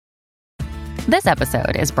This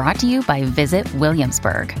episode is brought to you by Visit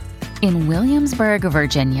Williamsburg. In Williamsburg,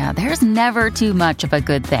 Virginia, there's never too much of a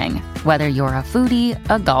good thing. Whether you're a foodie,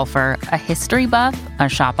 a golfer, a history buff, a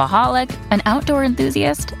shopaholic, an outdoor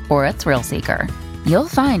enthusiast, or a thrill seeker, you'll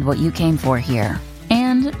find what you came for here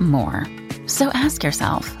and more. So ask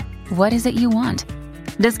yourself, what is it you want?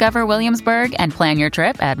 Discover Williamsburg and plan your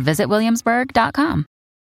trip at visitwilliamsburg.com.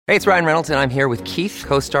 Hey, it's Ryan Reynolds, and I'm here with Keith,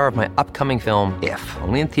 co-star of my upcoming film, If,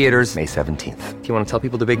 only in theaters May 17th. Do you want to tell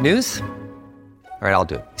people the big news? All right, I'll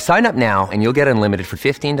do it. Sign up now and you'll get unlimited for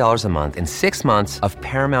 $15 a month and 6 months of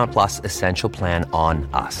Paramount Plus Essential Plan on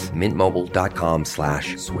us.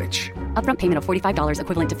 MintMobile.com/switch. Upfront payment of $45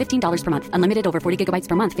 equivalent to $15 per month. Unlimited over 40 gigabytes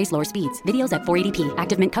per month. Face lower speeds. Videos at 480p.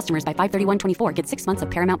 Active Mint customers by 531.24 get 6 months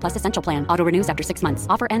of Paramount Plus Essential Plan. Auto renews after 6 months.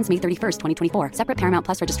 Offer ends May 31st, 2024. Separate Paramount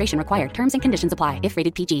Plus registration required. Terms and conditions apply if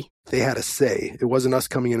rated PG. They had a say. It wasn't us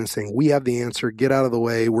coming in and saying, we have the answer. Get out of the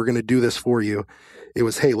way. We're going to do this for you. It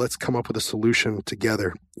was, hey, let's come up with a solution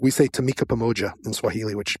together. We say Tumika Pamoja in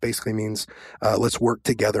Swahili, which basically means let's work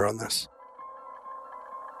together on this.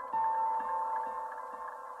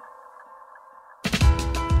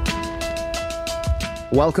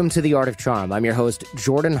 Welcome to The Art of Charm. I'm your host,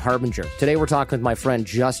 Jordan Harbinger. Today we're talking with my friend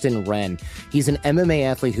Justin Wren. He's an MMA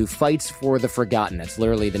athlete who fights for the forgotten. That's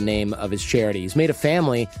literally the name of his charity. He's made a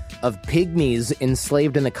family of pygmies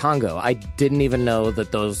enslaved in the Congo. I didn't even know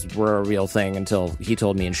that those were a real thing until he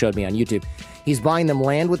told me and showed me on YouTube. He's buying them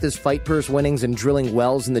land with his fight purse winnings and drilling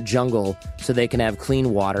wells in the jungle so they can have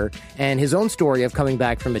clean water. And his own story of coming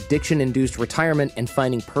back from addiction-induced retirement and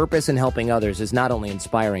finding purpose in helping others is not only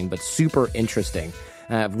inspiring, but super interesting.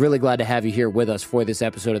 Really glad to have you here with us for this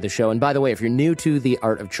episode of the show. And by the way, if you're new to The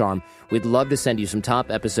Art of Charm, we'd love to send you some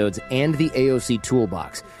top episodes and the AOC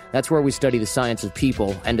Toolbox. That's where we study the science of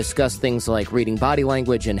people and discuss things like reading body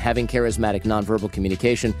language and having charismatic nonverbal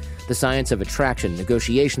communication, the science of attraction,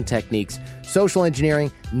 negotiation techniques, social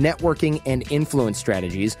engineering, networking and influence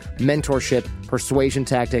strategies, mentorship, persuasion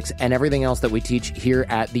tactics, and everything else that we teach here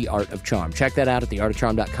at The Art of Charm. Check that out at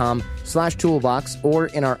theartofcharm.com/toolbox or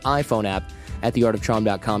in our iPhone app at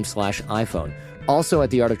theartofcharm.com/iPhone. Also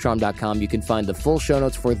at theartofcharm.com, you can find the full show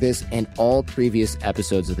notes for this and all previous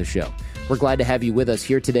episodes of the show. We're glad to have you with us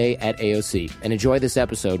here today at AOC, and enjoy this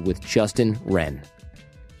episode with Justin Wren.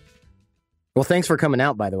 Well, thanks for coming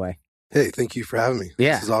out, by the way. Hey, thank you for having me.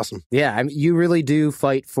 Yeah. This is awesome. Yeah, I mean, you really do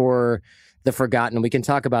fight for the forgotten. We can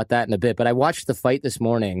talk about that in a bit, but I watched the fight this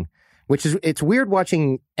morning, which is, it's weird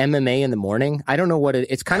watching MMA in the morning. I don't know what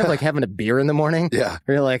it's kind of like having a beer in the morning. Yeah.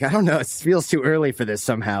 You're like, I don't know, it feels too early for this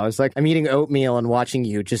somehow. It's like I'm eating oatmeal and watching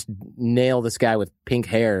you just nail this guy with pink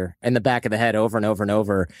hair in the back of the head over and over and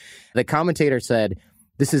over. The commentator said,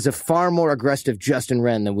 this is a far more aggressive Justin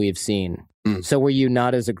Wren than we've seen. So were you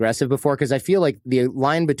not as aggressive before? Because I feel like the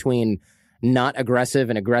line between not aggressive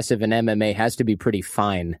and aggressive in MMA has to be pretty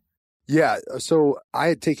fine. Yeah, so I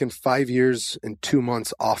had taken 5 years and 2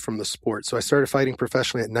 months off from the sport. So I started fighting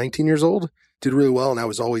professionally at 19 years old, did really well, and I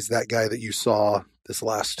was always that guy that you saw this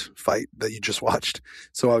last fight that you just watched.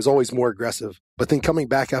 So I was always more aggressive. But then coming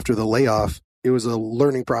back after the layoff, it was a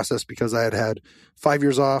learning process because I had 5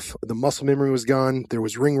 years off, the muscle memory was gone, there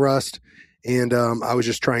was ring rust, and I was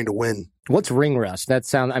just trying to win. What's ring rust?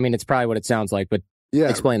 It's probably what it sounds like, but yeah,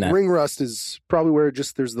 explain that. Ring rust is probably where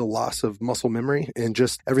just there's the loss of muscle memory and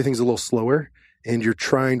just everything's a little slower and you're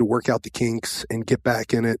trying to work out the kinks and get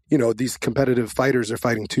back in it. You know, these competitive fighters are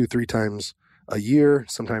fighting 2-3 times a year,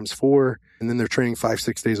 sometimes 4, and then they're training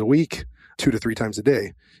 5-6 days a week, 2 to 3 times a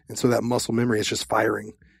day. And so that muscle memory is just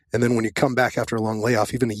firing. And then when you come back after a long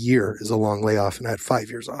layoff, even a year is a long layoff, and I had 5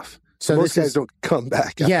 years off. So most guys don't come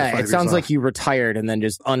back after 5 years off. Yeah, it sounds like you retired and then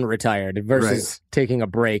just unretired versus taking a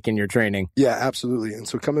break in your training. Yeah, absolutely. And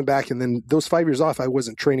so coming back, and then those 5 years off, I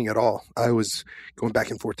wasn't training at all. I was going back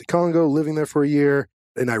and forth to Congo, living there for a year,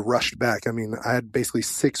 and I rushed back. I mean, I had basically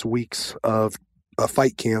 6 weeks of a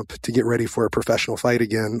fight camp to get ready for a professional fight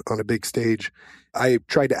again on a big stage. I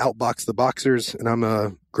tried to outbox the boxers, and I'm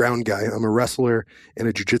a ground guy. I'm a wrestler and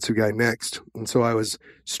a jiu-jitsu guy next. And so I was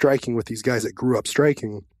striking with these guys that grew up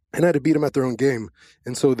striking. And I had to beat them at their own game.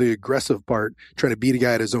 And so the aggressive part, trying to beat a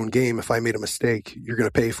guy at his own game, if I made a mistake, you're going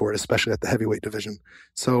to pay for it, especially at the heavyweight division.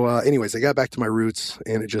 So anyways, I got back to my roots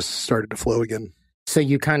and it just started to flow again. So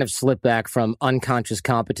you kind of slip back from unconscious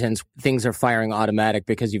competence. Things are firing automatic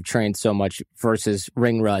because you've trained so much versus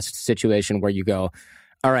ring rust situation where you go,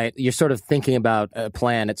 all right, you're sort of thinking about a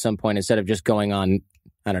plan at some point instead of just going on,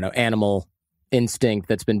 I don't know, animal instinct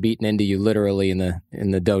that's been beaten into you literally in the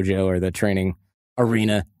dojo or the training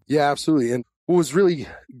arena. Yeah, absolutely. And What was really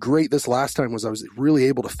great this last time was I was really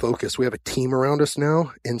able to focus. We have a team around us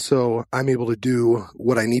now, and so I'm able to do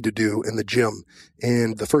what I need to do in the gym.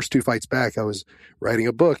 And the first 2 fights back, I was writing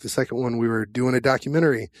a book. The second one, we were doing a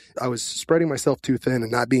documentary. I was spreading myself too thin and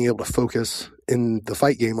not being able to focus in the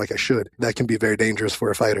fight game like I should. That can be very dangerous for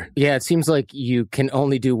a fighter. Yeah, it seems like you can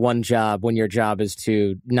only do one job when your job is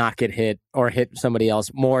to not get hit or hit somebody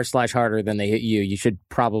else more/harder than they hit you. You should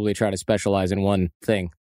probably try to specialize in one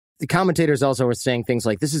thing. The commentators also were saying things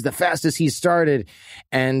like, this is the fastest he's started.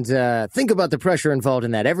 And think about the pressure involved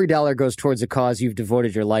in that. Every dollar goes towards a cause you've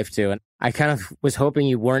devoted your life to. And I kind of was hoping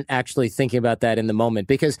you weren't actually thinking about that in the moment,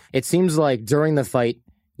 because it seems like during the fight,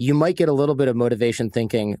 you might get a little bit of motivation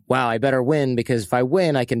thinking, wow, I better win, because if I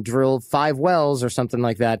win, I can drill 5 wells or something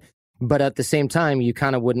like that. But at the same time, you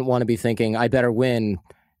kind of wouldn't want to be thinking, I better win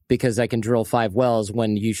because I can drill 5 wells,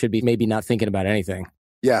 when you should be maybe not thinking about anything.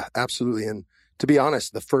 Yeah, absolutely. And to be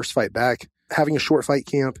honest, the first fight back, having a short fight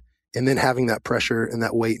camp and then having that pressure and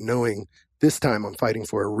that weight, knowing this time I'm fighting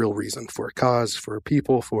for a real reason, for a cause, for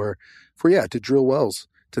people, for to drill wells,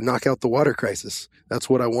 to knock out the water crisis. That's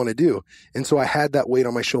what I want to do. And so I had that weight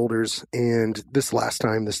on my shoulders. And this last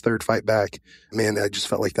time, this third fight back, man, I just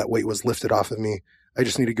felt like that weight was lifted off of me. I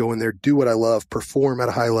just need to go in there, do what I love, perform at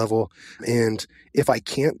a high level. And if I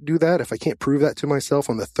can't do that, if I can't prove that to myself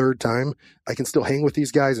on the third time, I can still hang with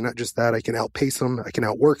these guys. And not just that, I can outpace them. I can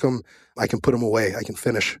outwork them. I can put them away. I can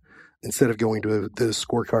finish. Instead of going to the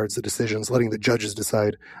scorecards, the decisions, letting the judges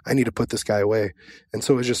decide, I need to put this guy away. And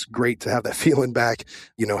so it was just great to have that feeling back,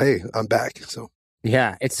 hey, I'm back. So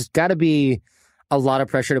yeah, it's got to be a lot of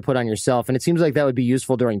pressure to put on yourself. And it seems like that would be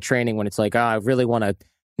useful during training, when it's like, I really want to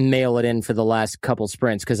mail it in for the last couple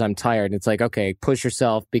sprints because I'm tired. And it's like, okay, push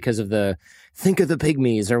yourself because of think of the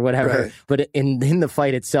pygmies or whatever. Right. But in the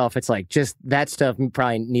fight itself, it's like, just that stuff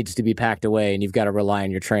probably needs to be packed away, and you've got to rely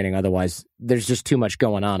on your training. Otherwise, there's just too much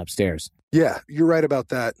going on upstairs. Yeah, you're right about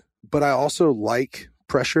that. But I also like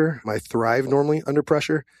pressure. I thrive normally under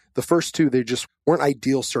pressure. The first 2, they just weren't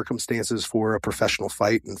ideal circumstances for a professional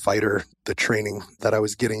fight and fighter, the training that I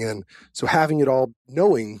was getting in. So having it all,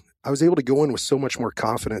 knowing I was able to go in with so much more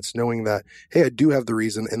confidence, knowing that, hey, I do have the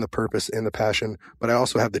reason and the purpose and the passion, but I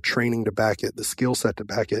also have the training to back it, the skill set to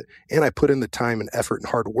back it, and I put in the time and effort and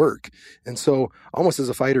hard work. And so almost as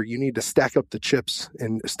a fighter, you need to stack up the chips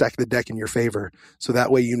and stack the deck in your favor. So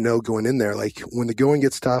that way, going in there, like when the going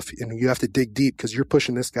gets tough and you have to dig deep because you're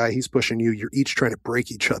pushing this guy, he's pushing you, you're each trying to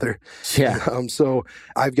break each other. Yeah. So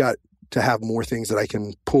I've got to have more things that I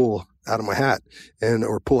can pull out of my hat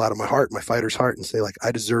or pull out of my heart, my fighter's heart, and say, like,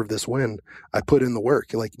 I deserve this win. I put in the work,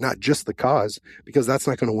 like not just the cause, because that's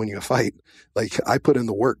not going to win you a fight. Like I put in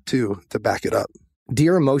the work too to back it up. Do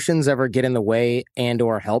your emotions ever get in the way and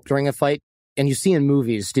or help during a fight? And you see in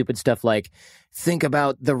movies stupid stuff like, think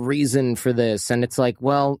about the reason for this. And it's like,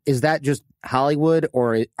 well, is that just Hollywood,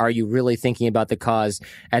 or are you really thinking about the cause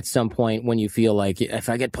at some point when you feel like, if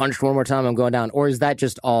I get punched one more time, I'm going down? Or is that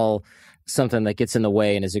just all something that gets in the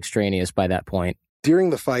way and is extraneous by that point?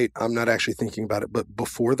 During the fight, I'm not actually thinking about it, but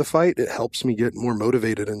before the fight, it helps me get more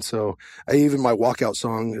motivated. And so even my walkout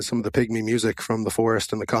song is some of the pygmy music from the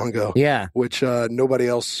forest in the Congo, which nobody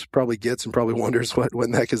else probably gets and probably wonders what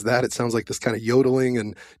the heck is that. It sounds like this kind of yodeling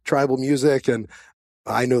and tribal music. And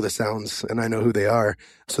I know the sounds and I know who they are.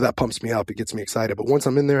 So that pumps me up. It gets me excited. But once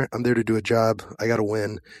I'm in there, I'm there to do a job. I got to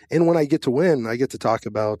win. And when I get to win, I get to talk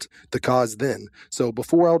about the cause then. So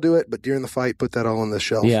before I'll do it, but during the fight, put that all on the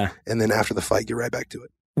shelf. Yeah. And then after the fight, get right back to it.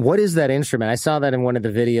 What is that instrument? I saw that in one of the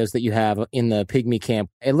videos that you have in the pygmy camp.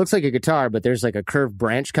 It looks like a guitar, but there's like a curved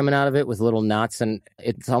branch coming out of it with little knots, and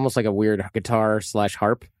it's almost like a weird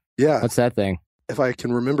guitar/harp. Yeah. What's that thing? If I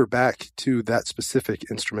can remember back to that specific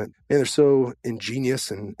instrument, man, they're so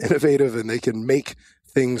ingenious and innovative, and they can make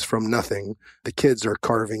things from nothing. The kids are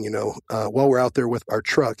carving, while we're out there with our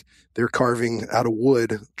truck, they're carving out of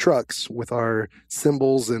wood trucks with our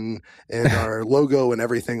symbols and our logo and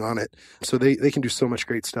everything on it. So they can do so much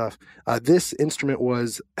great stuff. This instrument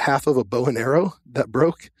was half of a bow and arrow that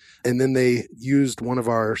broke. And then they used one of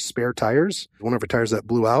our spare tires, one of our tires that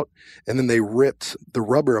blew out. And then they ripped the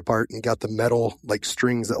rubber apart and got the metal like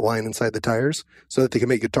strings that line inside the tires so that they can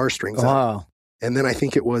make guitar strings out. And then I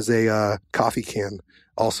think it was a coffee can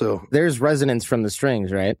also. There's resonance from the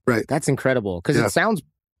strings, right? Right. That's incredible because it sounds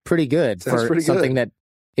pretty good something that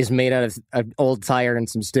is made out of an old tire and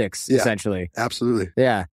some sticks, essentially. Absolutely.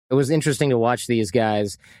 Yeah. It was interesting to watch these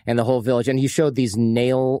guys and the whole village. And you showed these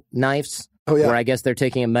nail knives. Oh, yeah. Where I guess they're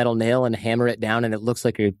taking a metal nail and hammer it down, and it looks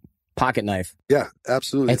like a pocket knife. Yeah,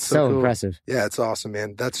 absolutely. It's so cool. impressive. Yeah, it's awesome,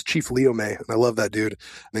 man. That's Chief Leo May, and I love that dude.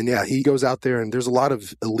 And yeah, he goes out there, and there's a lot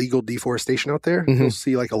of illegal deforestation out there. He'll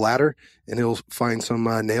see like a ladder, and he'll find some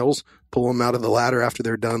nails, pull them out of the ladder after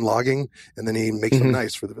they're done logging, and then he makes some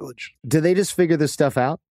knives for the village. Do they just figure this stuff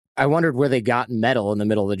out? I wondered where they got metal in the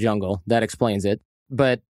middle of the jungle. That explains it.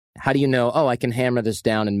 But how do you know, I can hammer this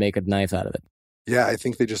down and make a knife out of it? Yeah, I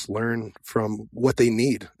think they just learn from what they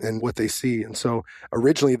need and what they see. And so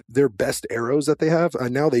originally their best arrows that they have,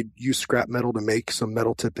 now they use scrap metal to make some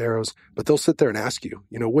metal tipped arrows, but they'll sit there and ask you,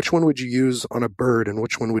 which one would you use on a bird and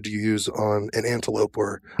which one would you use on an antelope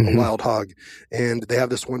or a wild hog? And they have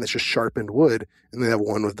this one that's just sharpened wood, and they have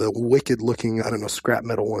one with the wicked looking, scrap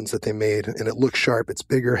metal ones that they made, and it looks sharp. It's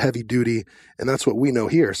bigger, heavy duty. And that's what we know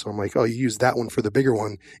here. So I'm like, you use that one for the bigger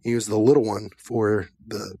one. You use the little one for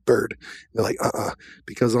the bird. And they're like,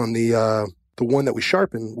 because on the one that we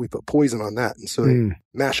sharpen, we put poison on that. And so they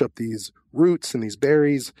mash up these roots and these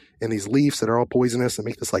berries and these leaves that are all poisonous and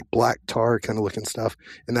make this like black tar kind of looking stuff.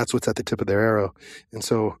 And that's what's at the tip of their arrow. And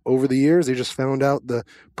so over the years, they just found out the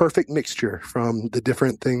perfect mixture from the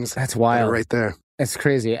different things. That's wild. That are right there. That's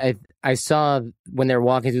crazy. I saw when they're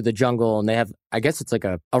walking through the jungle, and they have, I guess it's like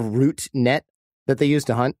a root net that they use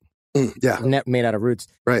to hunt. Yeah. A net made out of roots.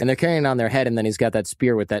 Right. And they're carrying it on their head, and then he's got that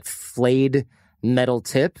spear with that flayed metal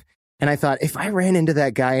tip. And I thought, if I ran into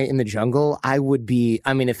that guy in the jungle, I would be,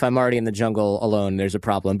 if I'm already in the jungle alone, there's a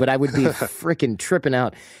problem, but I would be freaking tripping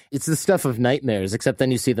out. It's the stuff of nightmares, except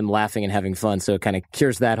then you see them laughing and having fun, so it kind of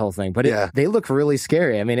cures that whole thing. But they look really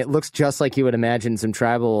scary. It looks just like you would imagine some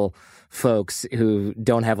tribal folks who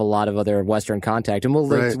don't have a lot of other Western contact. And we'll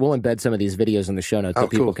embed some of these videos in the show notes so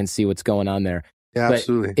people can see what's going on there. Yeah, but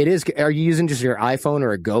absolutely. It is. Are you using just your iPhone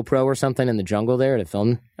or a GoPro or something in the jungle there to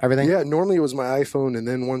film everything? Yeah, normally it was my iPhone, and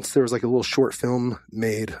then once there was like a little short film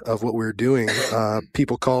made of what we were doing,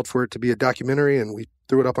 people called for it to be a documentary, and we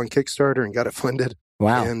threw it up on Kickstarter and got it funded.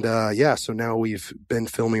 Wow. And so now we've been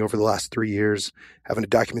filming over the last 3 years, having a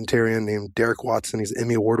documentarian named Derek Watson. He's an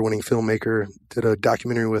Emmy Award-winning filmmaker, did a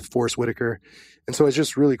documentary with Forrest Whitaker. And so it's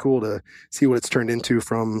just really cool to see what it's turned into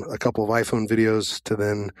from a couple of iPhone videos to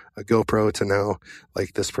then a GoPro to now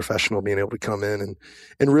like this professional being able to come in.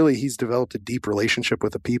 And really he's developed a deep relationship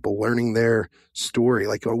with the people, learning their story.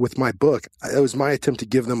 Like with my book, it was my attempt to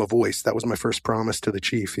give them a voice. That was my first promise to the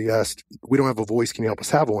chief. He asked, "We don't have a voice. Can you help us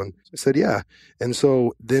have one?" I said, "Yeah." And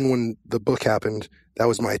so then when the book happened, that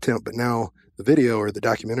was my attempt. But now the video or the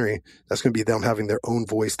documentary, that's going to be them having their own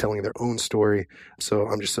voice, telling their own story. So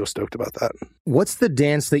I'm just so stoked about that. What's the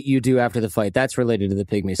dance that you do after the fight? That's related to the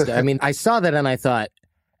pygmy stuff. I saw that and I thought,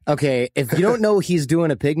 okay, if you don't know he's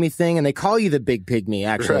doing a pygmy thing, and they call you the big pygmy,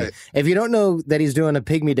 actually. Right. If you don't know that he's doing a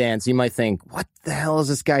pygmy dance, you might think, what the hell is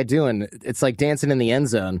this guy doing? It's like dancing in the end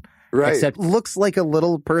zone. Right. Except looks like a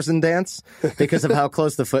little person dance because of how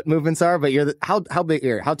close the foot movements are. But how big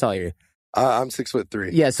are you? How tall are you? I'm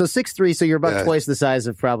 6'3". Yeah, so 6'3", so you're about twice the size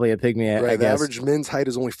of probably a pygmy, right, I guess. The average men's height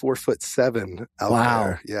is only 4'7" out wow.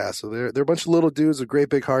 there. Yeah, so they're a bunch of little dudes with great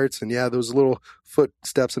big hearts, and those little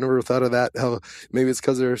footsteps. I never thought of that. Maybe it's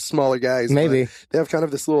because they're smaller guys. Maybe they have kind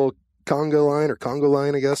of this little Congo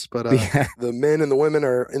line, I guess. But the men and the women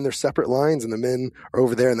are in their separate lines, and the men are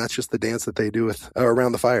over there, and that's just the dance that they do with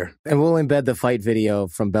around the fire. And we'll embed the fight video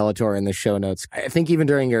from Bellator in the show notes. I think even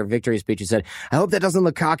during your victory speech, you said, "I hope that doesn't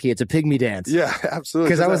look cocky. It's a pygmy dance." Yeah, absolutely.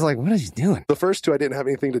 Because I was like, what is he doing? The first two, I didn't have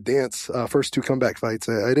anything to dance. First two comeback fights,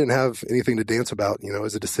 I didn't have anything to dance about. It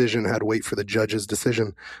was a decision. I had to wait for the judge's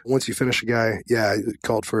decision. Once you finish a guy, it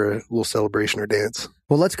called for a little celebration or dance.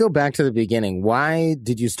 Well, let's go back to the beginning. Why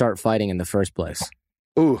did you start fighting in the first place?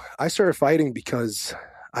 I started fighting because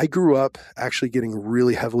I grew up actually getting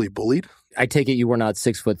really heavily bullied. I take it you were not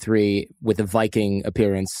 6'3" with a Viking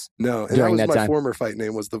appearance. No, and during that was that my time. former fight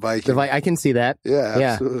name was the Viking. I can see that. Yeah,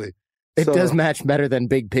 absolutely. It does match better than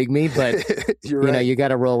Big Pygmy, but you're right. You got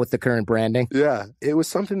to roll with the current branding. Yeah, it was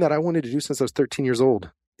something that I wanted to do since I was 13 years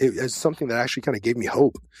old. It was something that actually kind of gave me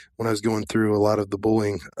hope when I was going through a lot of the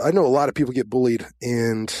bullying. I know a lot of people get bullied,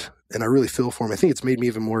 and I really feel for them. I think it's made me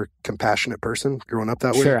even more compassionate person growing up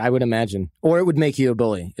that way. Sure, I would imagine. Or it would make you a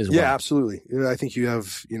bully as well. Yeah, absolutely. I think you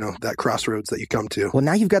have, that crossroads that you come to. Well,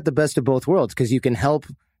 now you've got the best of both worlds because you can help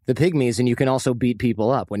the pygmies and you can also beat people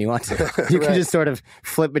up when you want to. You can just sort of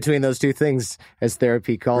flip between those two things as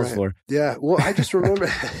therapy calls for. Yeah, well, I just remember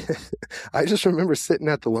sitting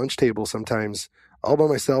at the lunch table sometimes all by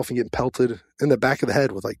myself and getting pelted in the back of the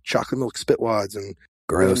head with like chocolate milk spit wads and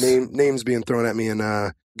gross names being thrown at me,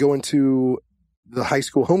 and going to the high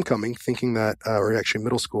school homecoming thinking that, or actually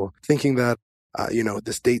middle school, thinking that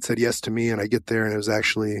this date said yes to me, and I get there and it was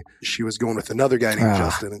actually, she was going with another guy named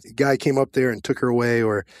Justin. And the guy came up there and took her away.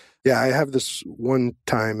 I have this one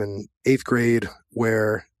time in 8th grade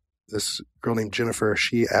where this girl named Jennifer,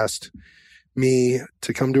 she asked me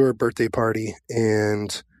to come to her birthday party,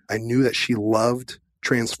 and I knew that she loved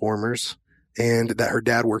Transformers and that her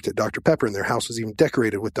dad worked at Dr. Pepper, and their house was even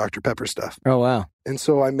decorated with Dr. Pepper stuff. Oh, wow. And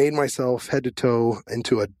so I made myself head to toe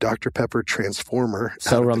into a Dr. Pepper Transformer.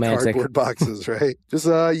 So out of romantic. the cardboard boxes, right? Just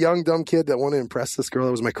a young, dumb kid that wanted to impress this girl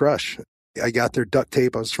that was my crush. I got their duct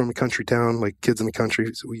tape. I was from a country town, like kids in the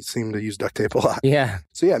country. So we seem to use duct tape a lot. Yeah.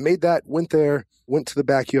 So yeah, made that, went there, went to the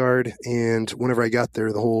backyard. And whenever I got there,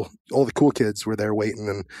 all the cool kids were there waiting.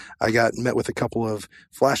 And I got met with a couple of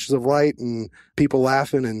flashes of light and people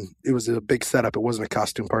laughing. And it was a big setup. It wasn't a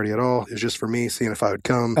costume party at all. It was just for me, seeing if I would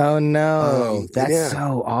come. Oh, no. That's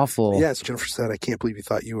so awful. Yes. Jennifer said, I can't believe you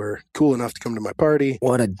thought you were cool enough to come to my party.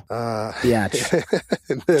 What a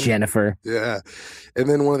then, Jennifer. Yeah. And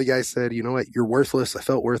then one of the guys said, you know what, you're worthless. I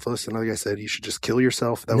felt worthless. Another guy said, you should just kill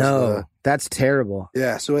yourself. That's terrible.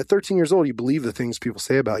 Yeah. So at 13 years old, you believe the things people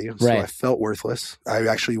say about you. So right. I felt worthless. I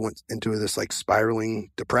actually went into this like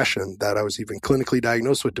spiraling depression that I was even clinically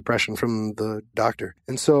diagnosed with depression from the doctor.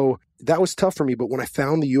 And so that was tough for me. But when I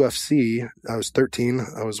found the UFC, I was 13.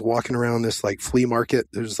 I was walking around this like flea market.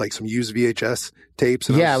 There's like some used VHS tapes.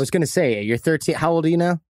 And I was going to say, you're 13. How old are you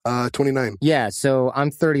now? 29. Yeah, so I'm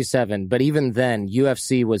 37, but even then,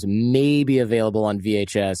 UFC was maybe available on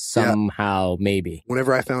VHS somehow, maybe.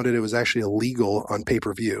 Whenever I found it, it was actually illegal on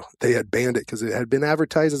pay-per-view. They had banned it because it had been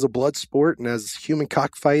advertised as a blood sport and as human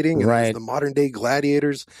cockfighting and as the modern-day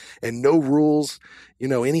gladiators and no rules.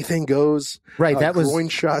 Anything goes. Right, that was... groin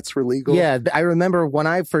shots were legal. Yeah, I remember when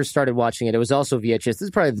I first started watching it, it was also VHS. This is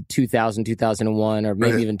probably 2000, 2001, or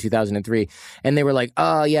maybe even 2003. And they were like,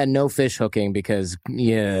 oh, yeah, no fish hooking because,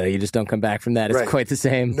 you just don't come back from that. It's quite the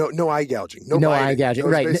same. No eye gouging. No biting. Eye gouging.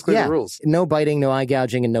 Those basically the rules. No biting, no eye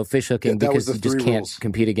gouging, and no fish hooking because you just can't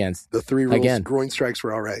compete against. The 3 rules. Again. Groin strikes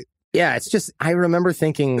were all right. Yeah, it's just, I remember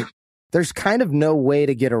thinking... There's kind of no way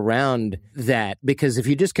to get around that because if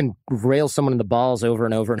you just can rail someone in the balls over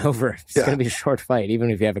and over and over, it's going to be a short fight, even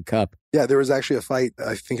if you have a cup. Yeah, there was actually a fight.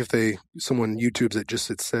 I think someone YouTubes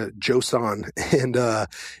it said Joe Son, and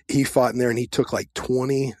he fought in there and he took like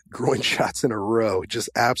 20 groin shots in a row, just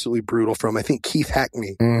absolutely brutal from, I think, Keith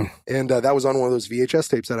Hackney. And that was on one of those VHS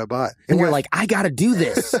tapes that I bought. And you're like, I got to do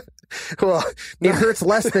this. Well, it hurts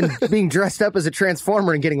less than being dressed up as a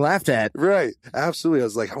Transformer and getting laughed at. Right. Absolutely. I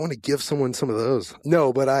was like, I want to give someone some of those.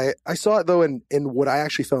 No, but I saw it though. And what I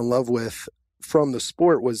actually fell in love with from the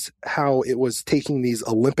sport was how it was taking these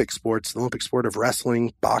Olympic sports, the Olympic sport of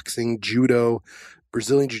wrestling, boxing, judo,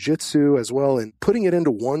 Brazilian jiu-jitsu as well, and putting it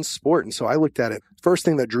into one sport. And so I looked at it. First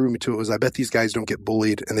thing that drew me to it was I bet these guys don't get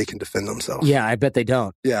bullied and they can defend themselves. Yeah, I bet they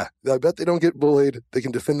don't. Yeah, I bet they don't get bullied. They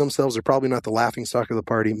can defend themselves. They're probably not the laughingstock of the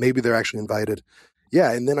party. Maybe they're actually invited.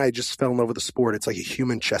 Yeah, and then I just fell in love with the sport. It's like a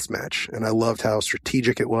human chess match. And I loved how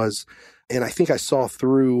strategic it was. And I think I saw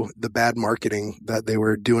through the bad marketing that they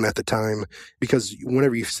were doing at the time, because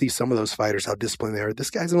whenever you see some of those fighters, how disciplined they are, this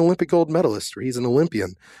guy's an Olympic gold medalist, or he's an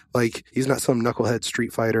Olympian. Like, he's not some knucklehead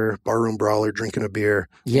street fighter, barroom brawler, drinking a beer,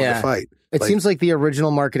 wanting to fight. It seems like the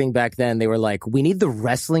original marketing back then, they were like, we need the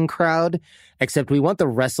wrestling crowd, except we want the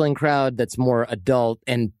wrestling crowd that's more adult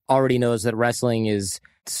and already knows that wrestling is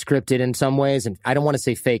scripted in some ways. And I don't want to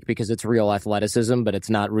say fake because it's real athleticism, but it's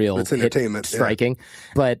not real. It's entertainment. Striking. Yeah.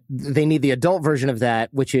 But they need the adult version of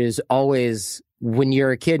that, which is always... when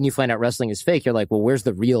you're a kid and you find out wrestling is fake, you're like, well, where's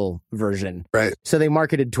the real version? Right. So they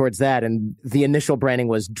marketed towards that. And the initial branding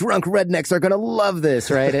was drunk rednecks are going to love this,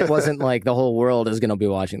 right? It wasn't like the whole world is going to be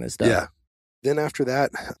watching this stuff. Yeah. Then after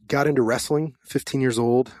that, got into wrestling, 15 years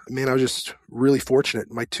old. Man, I was just really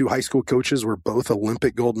fortunate. My 2 high school coaches were both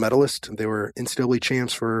Olympic gold medalists. They were NCAA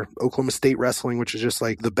champs for Oklahoma State Wrestling, which is just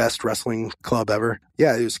like the best wrestling club ever.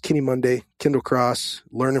 Yeah, it was Kenny Monday, Kendall Cross,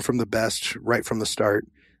 learning from the best right from the start.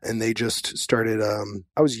 And they just started,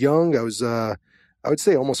 I was young. I was, I would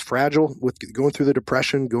say almost fragile with going through the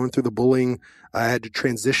depression, going through the bullying. I had to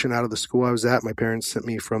transition out of the school I was at. My parents sent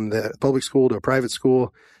me from the public school to a private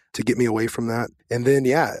school to get me away from that. And then,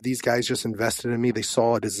 these guys just invested in me. They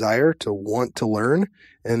saw a desire to want to learn,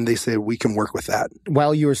 and they said, we can work with that.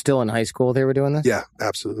 While you were still in high school, they were doing this? Yeah,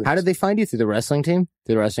 absolutely. How did they find you? Through the wrestling team?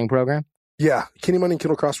 Through the wrestling program? Yeah. Kenny Money and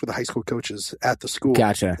Kendall Cross were the high school coaches at the school.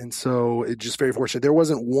 Gotcha. And so it's just very fortunate. There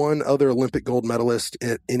wasn't one other Olympic gold medalist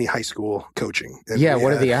at any high school coaching. And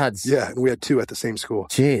what are the odds? Yeah, and we had 2 at the same school.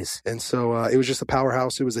 Jeez. And so it was just a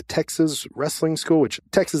powerhouse. It was a Texas wrestling school, which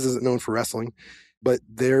Texas isn't known for wrestling. but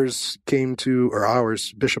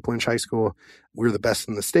ours, Bishop Lynch High School, we were the best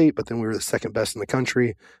in the state, but then we were the second best in the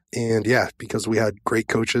country. And yeah, because we had great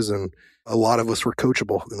coaches and a lot of us were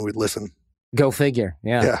coachable and we'd listen. Go figure.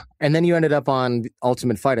 Yeah. And then you ended up on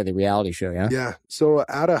Ultimate Fighter, the reality show, yeah? Yeah. So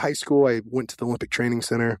out of high school, I went to the Olympic Training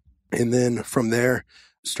Center. And then from there,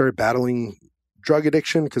 started battling drug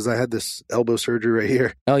addiction because I had this elbow surgery right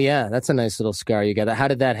here. Oh, yeah. That's a nice little scar you got. How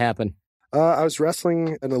did that happen? I was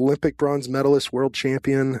wrestling an Olympic bronze medalist, world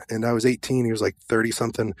champion, and I was 18. He was like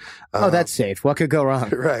 30-something. That's safe. What could go wrong?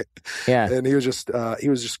 Right. Yeah. And he was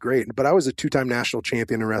just great. But I was a 2-time national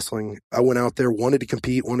champion in wrestling. I went out there, wanted to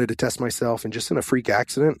compete, wanted to test myself, and just in a freak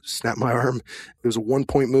accident, snapped my arm. It was a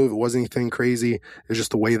 1-point move. It wasn't anything crazy. It was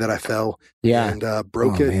just the way that I fell. Yeah. And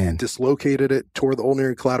broke it, dislocated it, tore the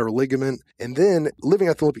ulnar collateral ligament. And then living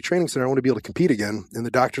at the Olympic Training Center, I wanted to be able to compete again. And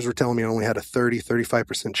the doctors were telling me I only had a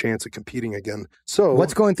 35% chance of competing again. So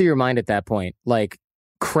what's going through your mind at that point? Like,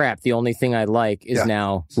 crap, the only thing I like is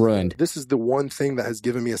now ruined. This is the one thing that has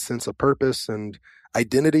given me a sense of purpose and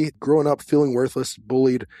identity. Growing up feeling worthless,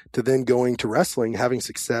 bullied, to then going to wrestling, having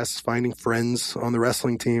success, finding friends on the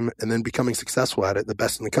wrestling team, and then becoming successful at it, the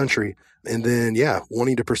best in the country. And then,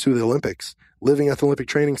 wanting to pursue the Olympics, living at the Olympic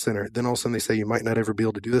Training Center. Then all of a sudden they say you might not ever be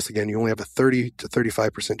able to do this again. You only have a 30 to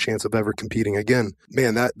 35% chance of ever competing again.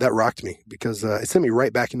 Man, that rocked me because it sent me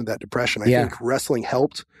right back into that depression. I think wrestling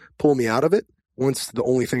helped pull me out of it. Once the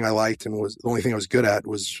only thing I liked and was the only thing I was good at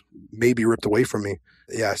was maybe ripped away from me.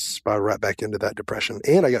 Yeah, I spiraled right back into that depression.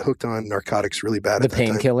 And I got hooked on narcotics really bad. The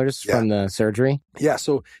painkillers from the surgery? Yeah,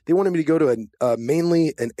 so they wanted me to go to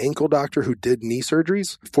mainly an ankle doctor who did knee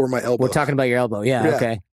surgeries for my elbow. We're talking about your elbow. Yeah.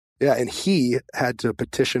 Okay. Yeah, and he had to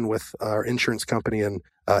petition with our insurance company and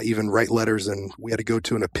even write letters, and we had to go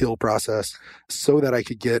to an appeal process so that I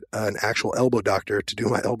could get an actual elbow doctor to do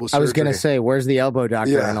my elbow surgery. I was going to say, where's the elbow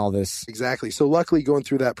doctor in all this? Exactly. So luckily, going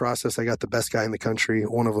through that process, I got the best guy in the country,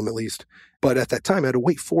 one of them at least. But at that time, I had to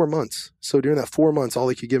wait 4 months. So during that 4 months, all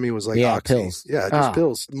they could give me was Oxy. Pills. Yeah, just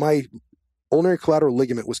pills. My ulnar collateral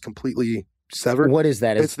ligament was completely severed. What is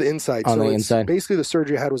that? It's the inside. On the inside. Basically, the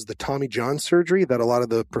surgery I had was the Tommy John surgery that a lot of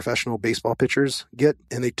the professional baseball pitchers get.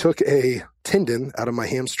 And they took a tendon out of my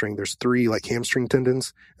hamstring. There's 3 hamstring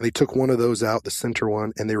tendons. And they took one of those out, the center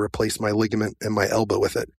one, and they replaced my ligament and my elbow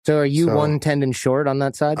with it. So are you one tendon short on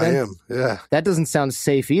that side then? I am, yeah. That doesn't sound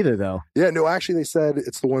safe either, though. Yeah, no, actually they said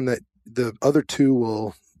it's the one that the other 2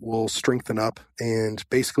 will strengthen up. And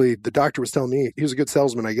basically the doctor was telling me, he was a good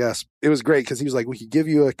salesman, I guess. It was great because he was like, we could give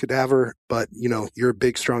you a cadaver, but you're a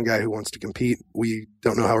big, strong guy who wants to compete. We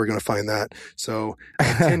don't know how we're going to find that. So a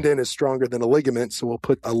tendon is stronger than a ligament. So we'll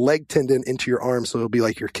put a leg tendon into your arm. So it'll be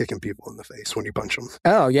like you're kicking people in the face when you punch them.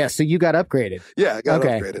 Oh yeah. So you got upgraded. Yeah, I got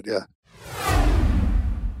upgraded. Yeah.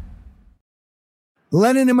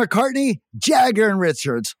 Lennon and McCartney, Jagger and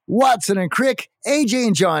Richards, Watson and Crick, AJ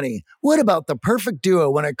and Johnny. What about the perfect duo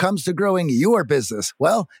when it comes to growing your business?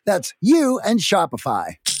 Well, that's you and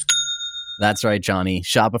Shopify. That's right, Johnny.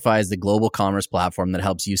 Shopify is the global commerce platform that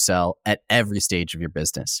helps you sell at every stage of your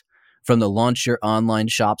business. From the launch your online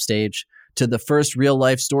shop stage to the first real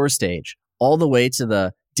life store stage, all the way to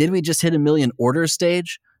the did we just hit 1 million orders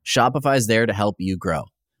stage? Shopify is there to help you grow.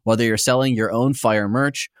 Whether you're selling your own fire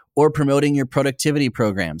merch or promoting your productivity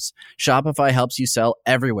programs, Shopify helps you sell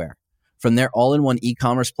everywhere. From their all-in-one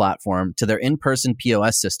e-commerce platform to their in-person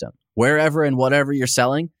POS system. Wherever and whatever you're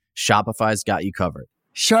selling, Shopify's got you covered.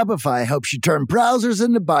 Shopify helps you turn browsers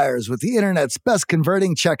into buyers with the internet's best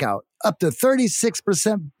converting checkout, up to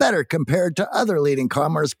 36% better compared to other leading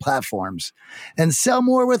commerce platforms. And sell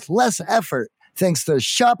more with less effort thanks to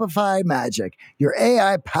Shopify Magic, your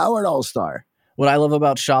AI-powered all-star. What I love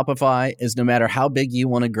about Shopify is no matter how big you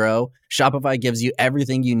want to grow, Shopify gives you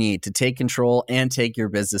everything you need to take control and take your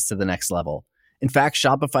business to the next level. In fact,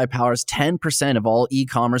 Shopify powers 10% of all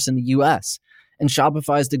e-commerce in the U.S., and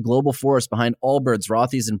Shopify is the global force behind Allbirds,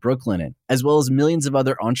 Rothy's, and Brooklinen, as well as millions of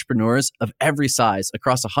other entrepreneurs of every size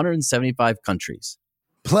across 175 countries.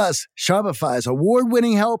 Plus, Shopify's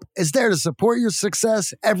award-winning help is there to support your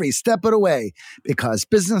success every step of the way, because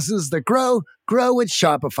businesses that grow with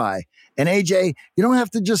Shopify. And AJ, you don't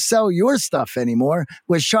have to just sell your stuff anymore.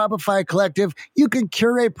 With Shopify Collective, you can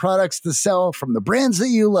curate products to sell from the brands that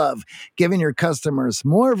you love, giving your customers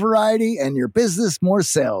more variety and your business more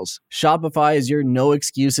sales. Shopify is your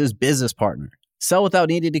no-excuses business partner. Sell without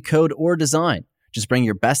needing to code or design. Just bring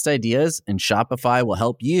your best ideas, and Shopify will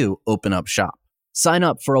help you open up shop. Sign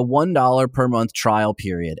up for a $1 per month trial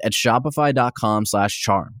period at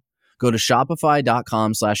shopify.com/charm. Go to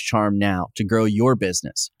shopify.com/charm now to grow your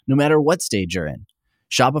business, no matter what stage you're in.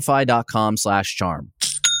 Shopify.com/charm.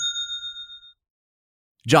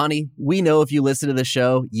 Johnny, we know if you listen to the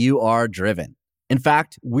show, you are driven. In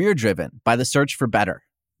fact, we're driven by the search for better.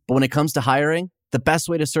 But when it comes to hiring, the best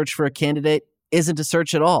way to search for a candidate isn't to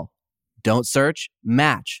search at all. Don't search,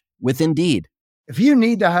 match with Indeed. If you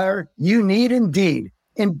need to hire, you need Indeed.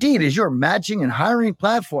 Indeed is your matching and hiring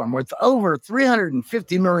platform with over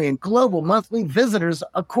 350 million global monthly visitors,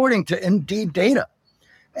 according to Indeed data,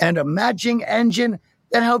 and a matching engine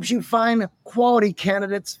that helps you find quality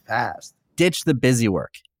candidates fast. Ditch the busy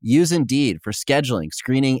work. Use Indeed for scheduling,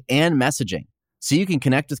 screening, and messaging so you can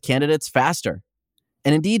connect with candidates faster.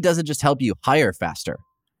 And Indeed doesn't just help you hire faster.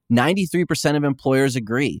 93% of employers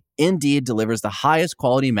agree Indeed delivers the highest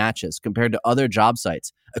quality matches compared to other job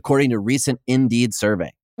sites, according to a recent Indeed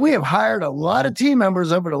survey. We have hired a lot of team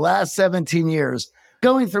members over the last 17 years.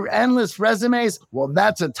 Going through endless resumes, well,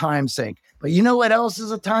 that's a time sink. But you know what else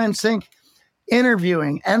is a time sink?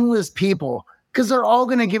 Interviewing endless people, because they're all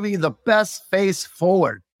going to give you the best face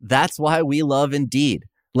forward. That's why we love Indeed,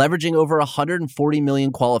 leveraging over 140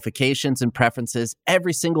 million qualifications and preferences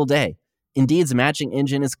every single day. Indeed's matching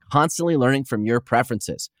engine is constantly learning from your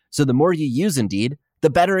preferences. So the more you use Indeed, the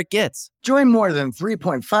better it gets. Join more than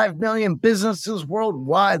 3.5 million businesses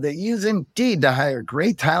worldwide that use Indeed to hire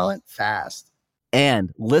great talent fast.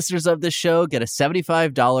 And listeners of this show get a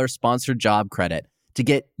 $75 sponsored job credit to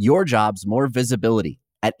get your jobs more visibility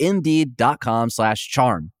at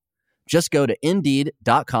Indeed.com/charm. Just go to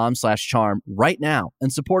Indeed.com/charm right now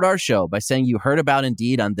and support our show by saying you heard about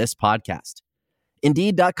Indeed on this podcast.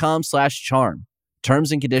 Indeed.com/charm.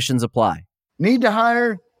 Terms and conditions apply. Need to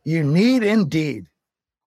hire? You need Indeed.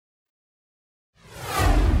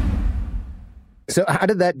 So how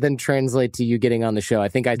did that then translate to you getting on the show? I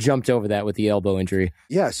think I jumped over that with the elbow injury.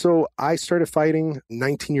 Yeah, so I started fighting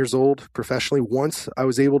 19 years old professionally. Once I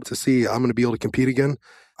was able to see I'm going to be able to compete again,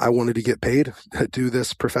 I wanted to get paid to do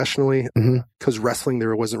this professionally because wrestling,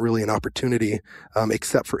 there wasn't really an opportunity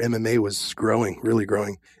except for MMA was growing, really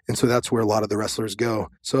growing. And so that's where a lot of the wrestlers go.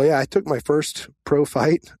 So yeah, I took my first pro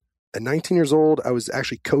fight. At 19 years old, I was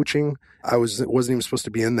actually coaching. I wasn't even supposed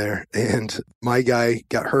to be in there. And my guy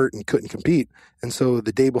got hurt and couldn't compete. And so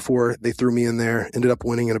the day before, they threw me in there, ended up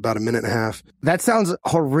winning in about a minute and a half. That sounds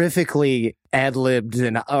horrifically ad-libbed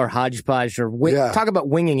or hodgepodge or talk about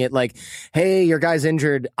winging it like, hey, your guy's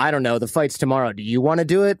injured. I don't know. The fight's tomorrow. Do you want to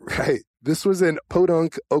do it? Right. This was in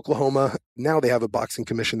Podunk, Oklahoma. Now they have a boxing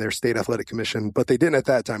commission there, state athletic commission, but they didn't at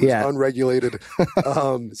that time. It was unregulated.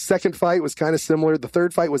 Second fight was kind of similar. The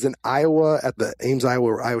third fight was in Iowa at the Ames, Iowa,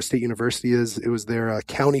 where Iowa State University is. It was their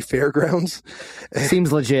county fairgrounds.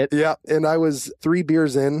 Seems legit. Yeah. And I was 3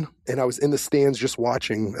 beers in and I was in the stands just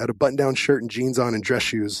watching. I had a button-down shirt and jeans on and dress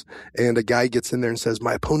shoes. And a guy gets in there and says,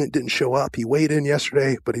 my opponent didn't show up. He weighed in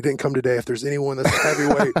yesterday, but he didn't come today. If there's anyone that's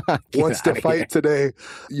heavyweight wants to fight today,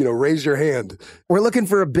 raise your hand. We're looking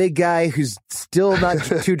for a big guy who's still not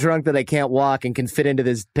too drunk that I can't walk and can fit into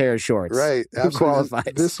this pair of shorts. Right. Who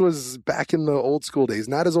qualifies? This was back in the old school days.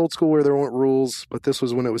 Not as old school where there weren't rules, but this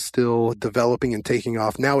was when it was still developing and taking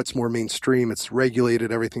off. Now it's more mainstream. It's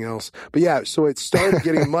regulated, everything else. But yeah, so it started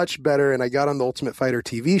getting much better, and I got on the Ultimate Fighter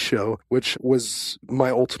TV show, which was my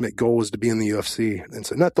ultimate goal, was to be in the UFC. And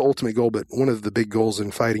so not the ultimate goal, but one of the big goals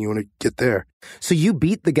in fighting. You want to get there. So you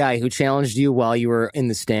beat the guy who challenged you while you were in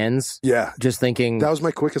the stands? Yeah. Just thinking... That was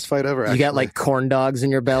my quickest fight ever, actually. You got like corn dogs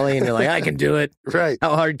in your belly and you're like, I can do it. Right.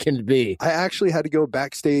 How hard can it be? I actually had to go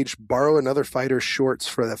backstage, borrow another fighter's shorts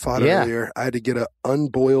for that fought earlier. I had to get an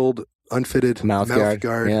unboiled, unfitted mouth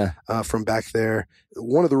guard from back there.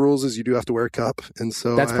 One of the rules is you do have to wear a cup. And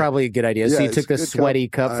so that's probably a good idea. So you took the sweaty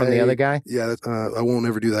cup from the other guy? Yeah, I won't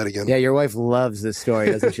ever do that again. Yeah, your wife loves this story,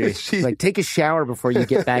 doesn't she? She's like, take a shower before you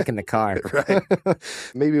get back in the car. Right.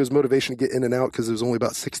 Maybe it was motivation to get in and out because it was only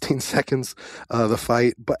about 16 seconds, the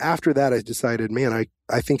fight. But after that, I decided, man,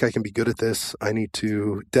 I think I can be good at this. I need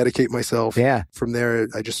to dedicate myself. Yeah. From there,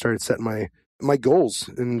 I just started setting my goals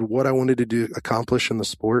and what I wanted to accomplish in the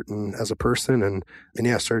sport and as a person. And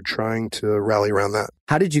I started trying to rally around that.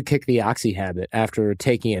 How did you kick the oxy habit after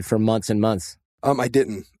taking it for months and months? I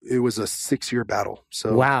didn't. It was a 6-year battle.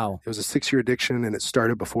 So wow. It was a 6-year addiction, and it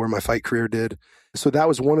started before my fight career did. So that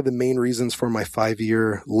was one of the main reasons for my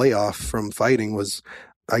 5-year layoff from fighting was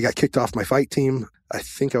I got kicked off my fight team. I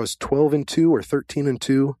think I was 12-2 or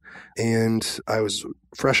 13-2, and I was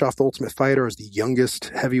fresh off the Ultimate Fighter. I was the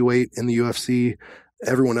youngest heavyweight in the UFC.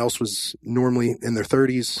 Everyone else was normally in their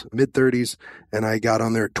 30s, mid-30s, and I got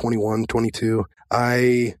on there at 21, 22.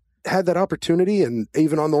 I had that opportunity, and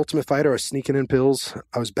even on the Ultimate Fighter, I was sneaking in pills.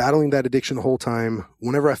 I was battling that addiction the whole time.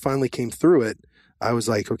 Whenever I finally came through it, I was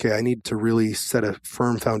like, okay, I need to really set a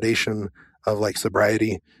firm foundation of like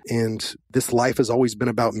sobriety. And this life has always been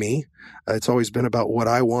about me. It's always been about what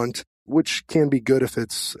I want, which can be good if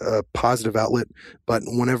it's a positive outlet. But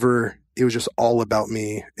whenever it was just all about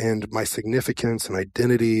me and my significance and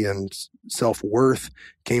identity and self-worth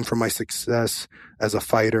came from my success as a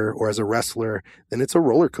fighter or as a wrestler, then it's a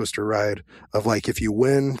roller coaster ride of like, if you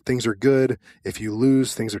win, things are good. If you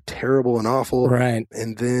lose, things are terrible and awful. Right.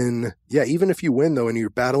 And then, yeah, even if you win though, and you're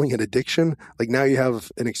battling an addiction, like now you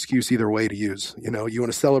have an excuse either way to use. You know, you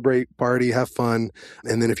want to celebrate, party, have fun.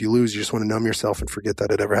 And then if you lose, you just want to numb yourself and forget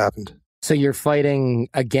that it ever happened. So you're fighting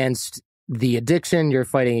against the addiction, you're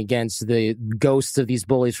fighting against the ghosts of these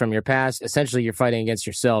bullies from your past. Essentially, you're fighting against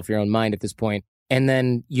yourself, your own mind at this point. And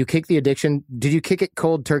then you kick the addiction. Did you kick it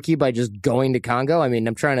cold turkey by just going to Congo? I mean,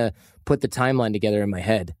 I'm trying to put the timeline together in my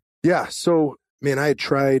head. Yeah. So, man, I had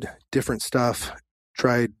tried different stuff,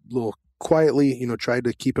 tried a little quietly, you know, tried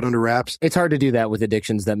to keep it under wraps. It's hard to do that with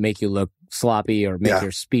addictions that make you look sloppy or make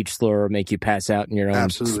your speech slur or make you pass out in your own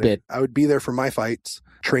spit. I would be there for my fights,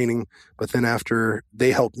 training, but then after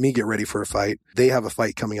they helped me get ready for a fight, they have a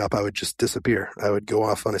fight coming up, I would just disappear. I would go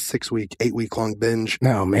off on a 6-week, 8-week-long binge.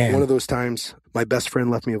 Oh, man. One of those times, my best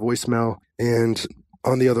friend left me a voicemail, and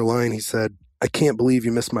on the other line, he said, "I can't believe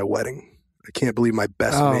you missed my wedding. I can't believe my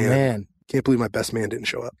best man. Can't believe my best man didn't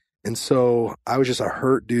show up." And so I was just a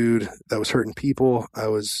hurt dude that was hurting people. I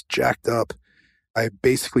was jacked up. I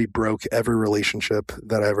basically broke every relationship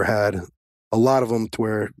that I ever had. A lot of them to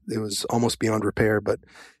where it was almost beyond repair, but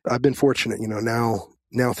I've been fortunate, you know,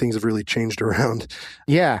 now things have really changed around.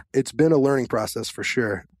 Yeah. It's been a learning process for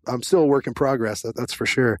sure. I'm still a work in progress, that's for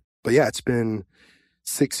sure. But yeah, it's been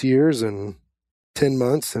 6 years and 10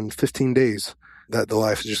 months and 15 days that the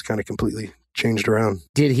life has just kind of completely changed around.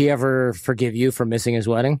 Did he ever forgive you for missing his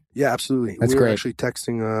wedding? Yeah, absolutely. That's we were great. Actually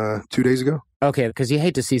texting 2 days ago. Okay, because you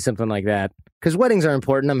hate to see something like that. Because weddings are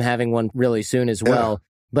important. I'm having one really soon as well.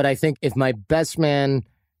 But I think if my best man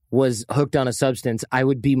was hooked on a substance, I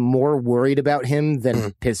would be more worried about him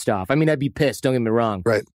than pissed off. I mean, I'd be pissed, don't get me wrong.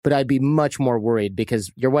 Right. But I'd be much more worried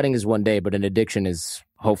because your wedding is one day, but an addiction is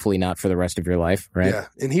hopefully not for the rest of your life, right? Yeah,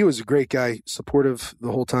 and he was a great guy, supportive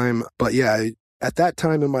the whole time. But yeah, at that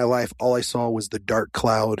time in my life, all I saw was the dark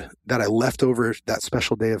cloud that I left over that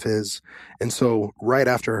special day of his. And so right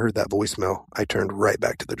after I heard that voicemail, I turned right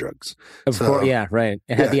back to the drugs. Of course, yeah, right.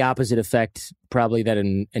 It had the opposite effect probably that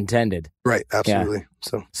intended. Right, absolutely.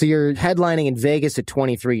 Yeah. So you're headlining in Vegas at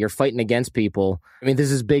 23. You're fighting against people. I mean, this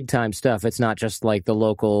is big time stuff. It's not just like the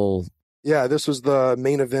local... Yeah, this was the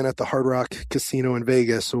main event at the Hard Rock Casino in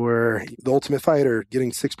Vegas, or The Ultimate Fighter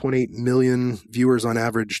getting 6.8 million viewers on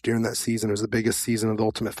average during that season. It was the biggest season of The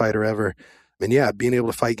Ultimate Fighter ever. And yeah, being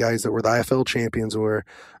able to fight guys that were the IFL champions, or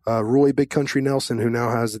Roy Big Country Nelson, who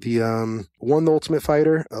now has won The Ultimate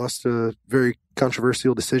Fighter, lost a very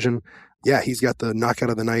controversial decision. Yeah, he's got the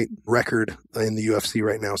knockout of the night record in the UFC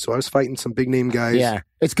right now. So I was fighting some big name guys. Yeah,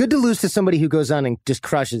 it's good to lose to somebody who goes on and just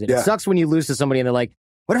crushes it. Yeah. It sucks when you lose to somebody and they're like,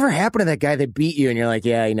 whatever happened to that guy that beat you? And you're like,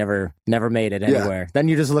 yeah, he never made it anywhere. Then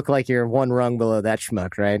you just look like you're one rung below that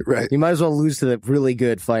schmuck, right? Right. You might as well lose to the really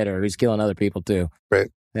good fighter who's killing other people too. Right.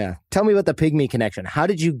 Yeah. Tell me about the Pygmy connection. How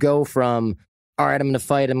did you go from, all right, I'm going to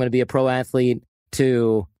fight, I'm going to be a pro athlete,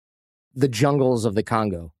 to the jungles of the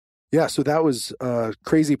Congo? Yeah, so that was a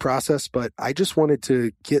crazy process, but I just wanted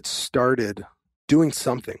to get started doing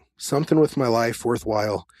something with my life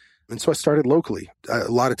worthwhile. And so I started locally. A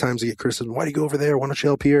lot of times I get criticism, why do you go over there? Why don't you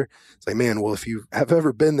help here? It's like, man, well, if you have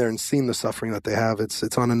ever been there and seen the suffering that they have, it's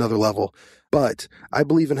on another level. But I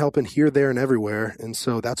believe in helping here, there, and everywhere. And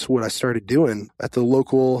so that's what I started doing at the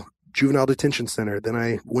local juvenile detention center. Then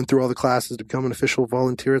I went through all the classes to become an official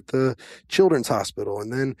volunteer at the children's hospital.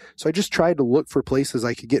 And then, so I just tried to look for places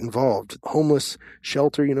I could get involved. Homeless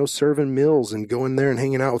shelter, serving meals and going there and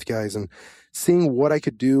hanging out with guys and seeing what I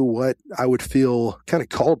could do, what I would feel kind of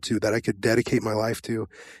called to, that I could dedicate my life to.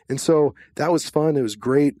 And so that was fun. It was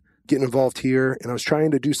great getting involved here. And I was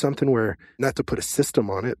trying to do something where, not to put a system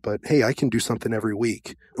on it, but hey, I can do something every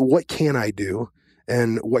week. What can I do?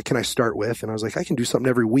 And what can I start with? And I was like, I can do something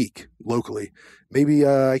every week locally. Maybe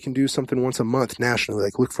I can do something once a month nationally,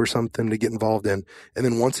 like look for something to get involved in. And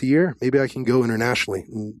then once a year, maybe I can go internationally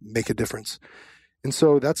and make a difference. And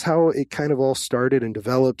so that's how it kind of all started and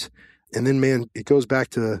developed. And then, man, it goes back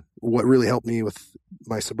to what really helped me with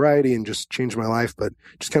my sobriety and just changed my life, but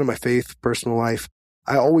just kind of my faith, personal life.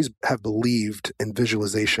 I always have believed in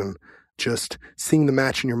visualization, just seeing the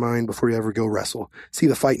match in your mind before you ever go wrestle, see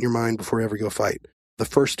the fight in your mind before you ever go fight. The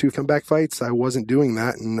first 2 comeback fights, I wasn't doing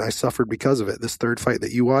that, and I suffered because of it. This third fight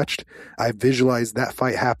that you watched, I visualized that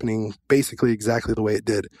fight happening basically exactly the way it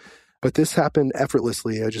did. But this happened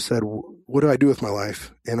effortlessly. I just said, what do I do with my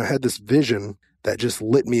life? And I had this vision that just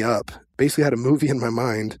lit me up. Basically had a movie in my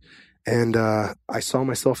mind. And I saw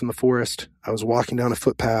myself in the forest. I was walking down a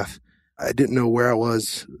footpath. I didn't know where I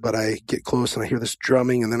was, but I get close and I hear this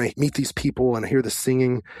drumming, and then I meet these people and I hear the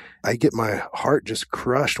singing. I get my heart just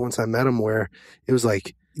crushed once I met them, where it was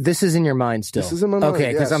like... This is in your mind still? This is in my mind,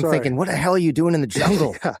 okay, because I'm thinking, what the hell are you doing in the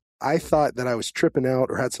jungle? Yeah. I thought that I was tripping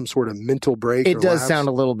out or had some sort of mental break. It does sound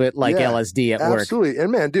a little bit like LSD at work. Absolutely.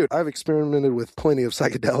 And man, dude, I've experimented with plenty of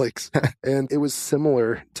psychedelics and it was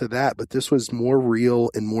similar to that, but this was more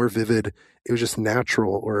real and more vivid. It was just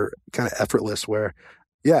natural or kind of effortless, where,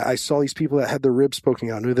 yeah, I saw these people that had their ribs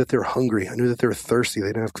poking out. I knew that they were hungry. I knew that they were thirsty. They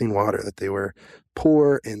didn't have clean water, that they were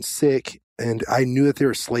poor and sick. And I knew that they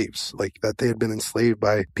were slaves, like that they had been enslaved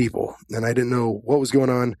by people. And I didn't know what was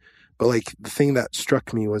going on. But like the thing that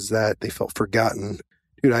struck me was that they felt forgotten.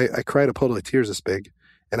 Dude, I cried a puddle of tears this big.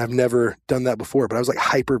 And I've never done that before, but I was like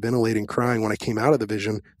hyperventilating, crying when I came out of the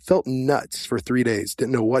vision. Felt nuts for 3 days.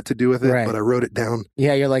 Didn't know what to do with it, but I wrote it down.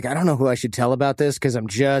 Yeah, you're like, I don't know who I should tell about this because I'm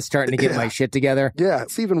just starting to get my shit together. Yeah,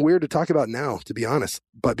 it's even weird to talk about now, to be honest.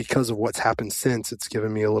 But because of what's happened since, it's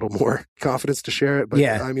given me a little more confidence to share it. But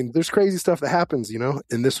yeah, I mean, there's crazy stuff that happens, you know?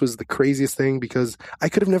 And this was the craziest thing because I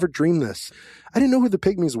could have never dreamed this. I didn't know who the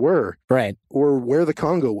Pygmies were. Right. Or where the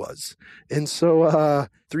Congo was. And so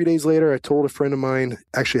 3 days later, I told a friend of mine,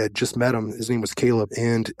 actually, I just met him. His name was Caleb.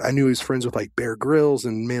 And I knew he was friends with like Bear Grylls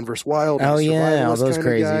and Man vs. Wild. Oh, yeah. All those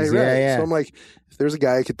crazies. Yeah, yeah. So I'm like, if there's a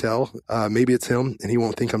guy I could tell, maybe it's him and he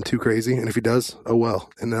won't think I'm too crazy. And if he does, oh, well.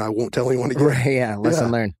 And then I won't tell anyone again. Right, yeah.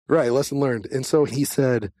 Lesson learned. Right. Lesson learned. And so he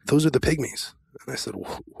said, those are the Pygmies. And I said,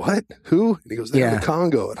 what? Who? And he goes, they're in the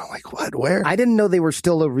Congo. And I'm like, what? Where? I didn't know they were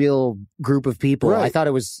still a real group of people. Right. I thought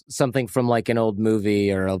it was something from like an old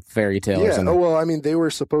movie or a fairy tale or something. Oh, well, I mean, they were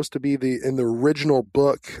supposed to be in the original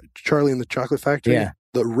book, Charlie and the Chocolate Factory. Yeah.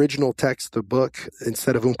 The original text, the book,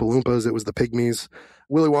 instead of Oompa Loompas, it was the Pygmies.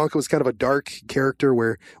 Willy Wonka was kind of a dark character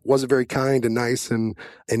where wasn't very kind and nice. And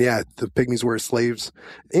yeah, the Pygmies were slaves.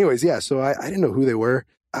 Anyways, yeah, so I didn't know who they were.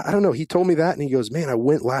 I don't know. He told me that and he goes, man, I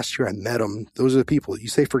went last year. I met them. Those are the people. You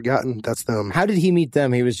say forgotten. That's them. How did he meet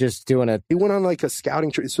them? He was just doing it. He went on like a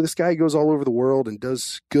scouting trip. So this guy goes all over the world and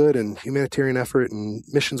does good and humanitarian effort and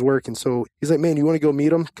missions work. And so he's like, man, you want to go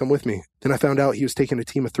meet him? Come with me. Then I found out he was taking a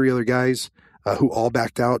team of 3 other guys who all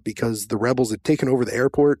backed out because the rebels had taken over the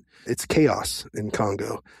airport. It's chaos in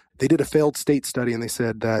Congo. They did a failed state study and they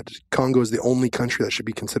said that Congo is the only country that should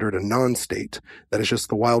be considered a non-state, that is just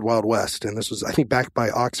the wild, wild west. And this was, I think, backed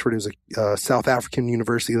by Oxford. It was a South African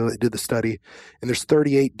university that did the study. And there's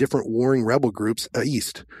 38 different warring rebel groups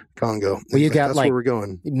east Congo. Well, you got that's like where we're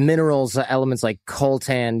going. Minerals, elements like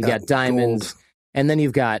coltan, you got diamonds, gold. And then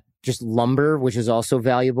you've got just lumber, which is also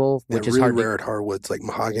valuable, which is really rare hardwoods like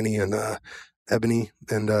mahogany and ebony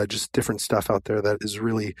and just different stuff out there that is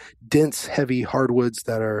really dense, heavy hardwoods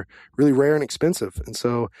that are really rare and expensive. And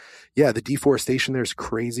so, yeah, the deforestation there is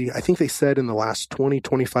crazy. I think they said in the last 20,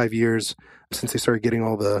 25 years, since they started getting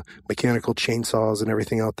all the mechanical chainsaws and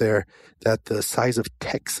everything out there, that the size of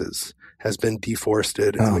Texas has been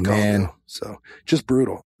deforested in the Congo. So just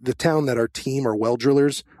brutal. The town that our team, our well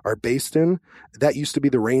drillers, are based in, that used to be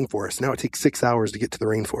the rainforest. Now it takes 6 hours to get to the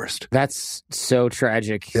rainforest. That's so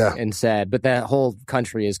tragic and sad. But that whole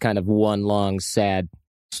country is kind of one long sad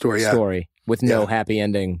story with no happy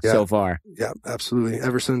ending so far. Yeah, absolutely.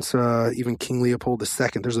 Ever since even King Leopold II,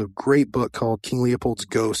 there's a great book called King Leopold's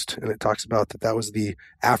Ghost, and it talks about that was the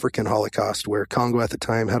African Holocaust, where Congo at the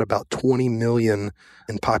time had about 20 million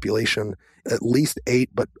in population. At least 8,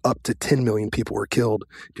 but up to 10 million people were killed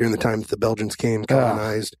during the time that the Belgians came,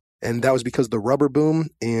 colonized. And that was because of the rubber boom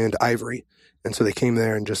and ivory. And so they came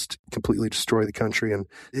there and just completely destroyed the country. And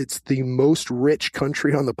it's the most rich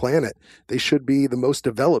country on the planet. They should be the most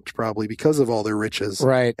developed probably because of all their riches.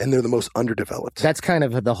 Right. And they're the most underdeveloped. That's kind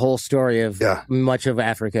of the whole story of much of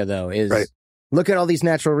Africa, though, is look at all these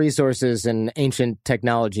natural resources and ancient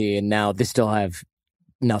technology, and now they still have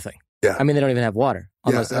nothing. Yeah. I mean, they don't even have water.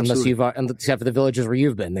 Unless except for the villages where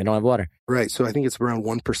you've been, they don't have water. Right. So I think it's around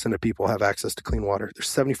 1% of people have access to clean water. There's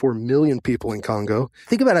 74 million people in Congo.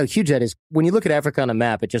 Think about how huge that is. When you look at Africa on a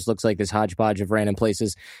map, it just looks like this hodgepodge of random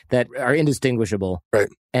places that are indistinguishable. Right.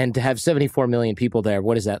 And to have 74 million people there,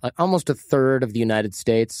 what is that? Like almost a third of the United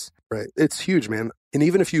States. Right. It's huge, man. And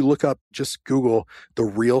even if you look up, just Google the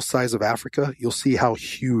real size of Africa, you'll see how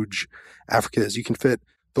huge Africa is. You can fit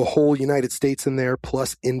the whole United States in there,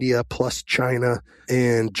 plus India, plus China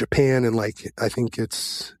and Japan. And I think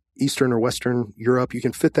it's Eastern or Western Europe. You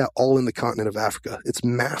can fit that all in the continent of Africa. It's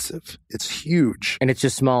massive. It's huge. And it's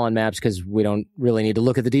just small on maps because we don't really need to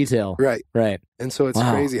look at the detail. Right. Right. And so it's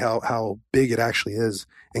crazy how big it actually is.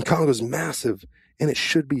 And Congo's massive, and it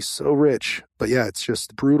should be so rich. But yeah, it's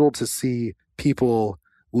just brutal to see people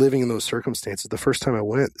living in those circumstances. The first time I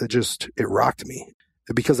went, it rocked me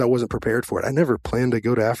because I wasn't prepared for it. I never planned to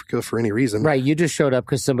go to Africa for any reason. Right. You just showed up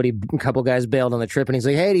because a couple guys bailed on the trip and he's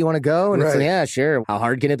like, hey, do you want to go? And it's like, yeah, sure. How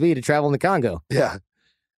hard can it be to travel in the Congo? Yeah.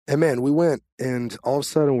 And man, we went, and all of a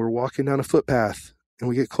sudden we're walking down a footpath, and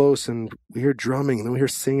we get close and we hear drumming, and then we hear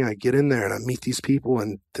singing. I get in there and I meet these people,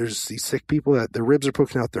 and there's these sick people that their ribs are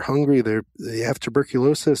poking out. They're hungry. They have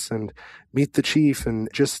tuberculosis, and meet the chief, and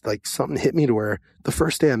just like something hit me to where the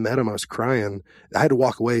first day I met him, I was crying. I had to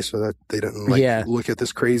walk away so that they didn't look at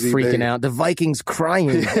this crazy freaking out. The Vikings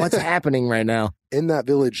crying. What's happening right now? In that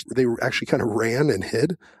village, they actually kind of ran and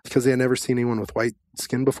hid because they had never seen anyone with white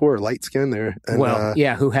skin before, or light skin there.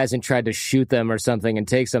 And, who hasn't tried to shoot them or something and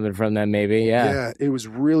take something from them maybe, Yeah, it was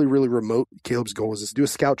really, really remote. Caleb's goal was to do a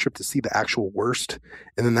scout trip to see the actual worst,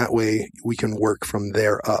 and then that way we can work from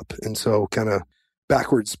there up. And so kind of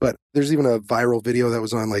backwards. But there's even a viral video that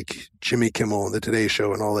was on like Jimmy Kimmel and the Today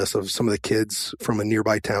Show and all this of some of the kids from a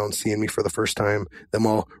nearby town seeing me for the first time, them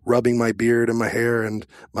all rubbing my beard and my hair and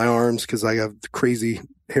my arms because I have crazy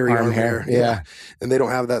hairy arm hair. Yeah. And they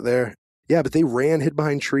don't have that there. Yeah, but they hid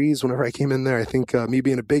behind trees whenever I came in there. I think me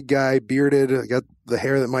being a big guy, bearded, I got the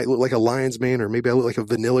hair that might look like a lion's mane, or maybe I look like a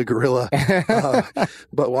vanilla gorilla,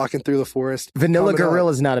 but walking through the forest. Vanilla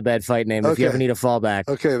gorilla is not a bad fight name if you ever need a fallback.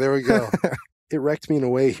 Okay, there we go. It wrecked me in a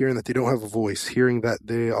way hearing that they don't have a voice, hearing that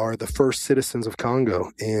they are the first citizens of Congo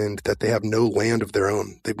and that they have no land of their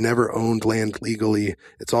own. They've never owned land legally.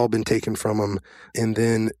 It's all been taken from them. And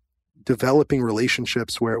then developing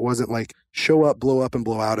relationships where it wasn't like show up, blow up, and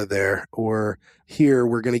blow out of there, or here,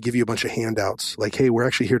 we're going to give you a bunch of handouts. Like, hey, we're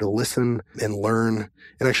actually here to listen and learn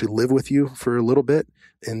and actually live with you for a little bit.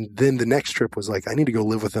 And then the next trip was like, I need to go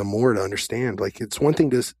live with them more to understand. Like, it's one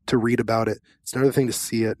thing to read about it. It's another thing to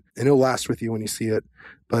see it, and it'll last with you when you see it.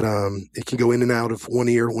 But it can go in and out of one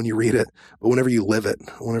ear when you read it. But whenever you live it,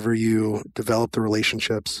 whenever you develop the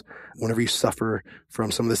relationships, whenever you suffer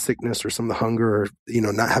from some of the sickness or some of the hunger, or,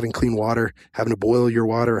 not having clean water, having to boil your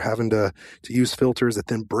water, having to use filters that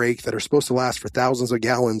then break, that are supposed to last for thousands of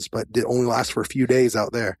gallons, but only last for a few days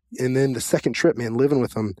out there. And then the second trip, man, living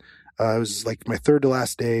with them, it was like my third to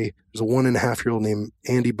last day. There's a 1.5-year-old named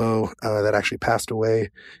Andy Bow that actually passed away.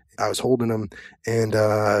 I was holding him and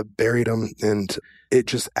buried him, and it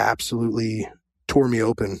just absolutely tore me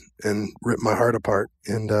open and ripped my heart apart.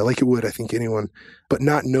 And like it would, I think, anyone. But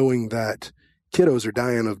not knowing that kiddos are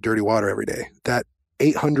dying of dirty water every day. That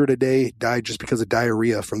 800 a day died just because of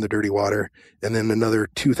diarrhea from the dirty water. And then another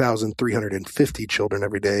 2,350 children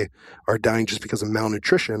every day are dying just because of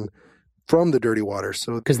malnutrition from the dirty water.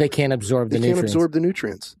 So because they can't absorb the nutrients. They can't absorb the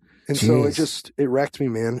nutrients. And Jeez. So it wrecked me,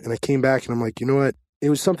 man. And I came back and I'm like, you know what? It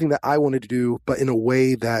was something that I wanted to do, but in a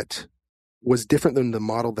way that was different than the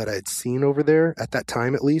model that I had seen over there at that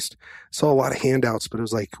time, at least. Saw a lot of handouts, but it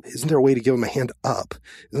was like, isn't there a way to give them a hand up?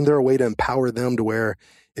 Isn't there a way to empower them to where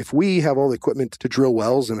if we have all the equipment to drill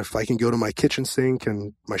wells, and if I can go to my kitchen sink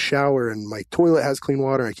and my shower and my toilet has clean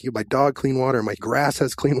water, I can give my dog clean water, and my grass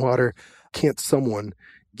has clean water, can't someone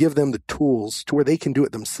give them the tools to where they can do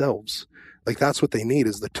it themselves? Like, that's what they need,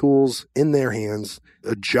 is the tools in their hands,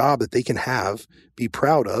 a job that they can have, be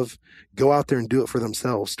proud of, go out there and do it for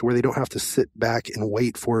themselves, to where they don't have to sit back and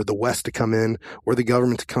wait for the West to come in, or the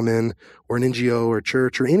government to come in, or an NGO or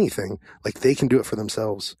church or anything. Like, they can do it for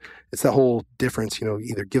themselves. It's that whole difference,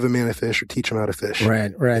 either give a man a fish or teach him how to fish.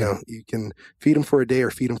 Right. You can feed him for a day or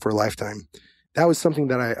feed him for a lifetime. That was something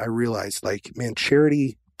that I realized, like, man,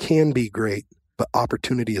 charity can be great, but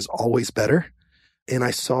opportunity is always better. And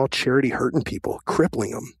I saw charity hurting people,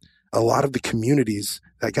 crippling them. A lot of the communities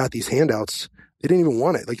that got these handouts, they didn't even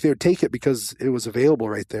want it. Like, they would take it because it was available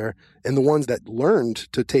right there. And the ones that learned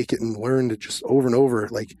to take it and learned it just over and over,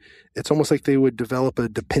 like, it's almost like they would develop a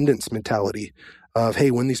dependence mentality of,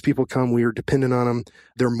 hey, when these people come, we are dependent on them.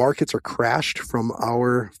 Their markets are crashed from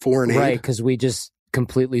our foreign aid. Right, because we just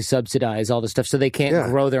completely subsidize all the stuff. So they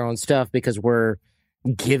can't grow their own stuff because we're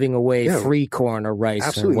giving away free corn or rice.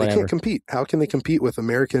 Absolutely. Or whatever. They can't compete. How can they compete with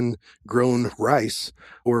American grown rice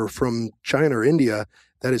or from China or India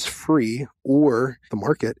that is free, or the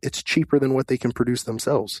market, it's cheaper than what they can produce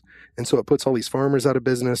themselves? And so it puts all these farmers out of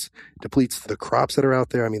business, depletes the crops that are out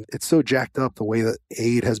there. I mean, it's so jacked up the way that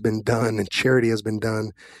aid has been done and charity has been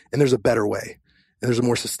done. And there's a better way. there's a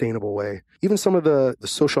more sustainable way. Even some of the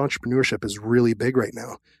social entrepreneurship is really big right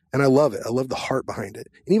now. And I love it. I love the heart behind it.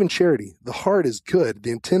 And even charity, the heart is good.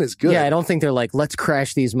 The intent is good. Yeah, I don't think they're like, let's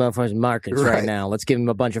crash these motherfuckers' markets right now. Let's give them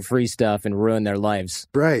a bunch of free stuff and ruin their lives.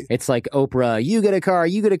 Right. It's like Oprah, you get a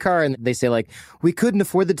car. And they say like, we couldn't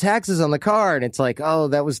afford the taxes on the car. And it's like, oh,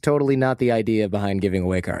 that was totally not the idea behind giving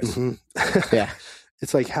away cars. Mm-hmm. Yeah.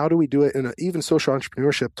 It's like, how do we do it in even social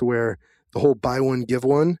entrepreneurship to where the whole buy one, give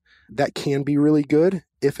one, that can be really good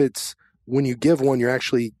if it's when you give one, you're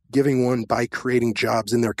actually giving one by creating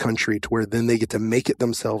jobs in their country to where then they get to make it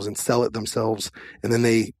themselves and sell it themselves. And then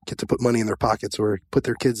they get to put money in their pockets or put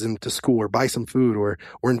their kids into school or buy some food or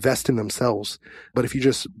invest in themselves. But if you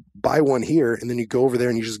just buy one here and then you go over there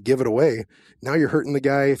and you just give it away, now you're hurting the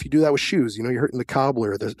guy. If you do that with shoes, you're hurting the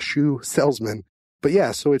cobbler, the shoe salesman. But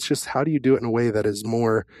yeah, so it's just how do you do it in a way that is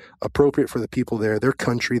more appropriate for the people there, their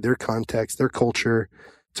country, their context, their culture,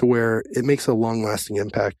 to where it makes a long-lasting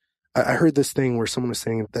impact. I heard this thing where someone was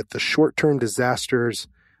saying that the short-term disasters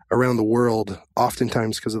around the world,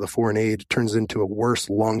 oftentimes because of the foreign aid, turns into a worse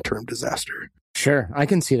long-term disaster. Sure, I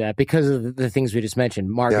can see that because of the things we just mentioned,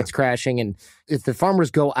 markets crashing. And if the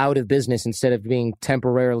farmers go out of business instead of being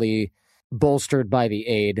temporarily bolstered by the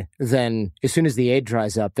aid, then as soon as the aid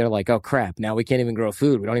dries up, they're like, oh, crap, now we can't even grow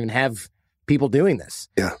food. We don't even have people doing this.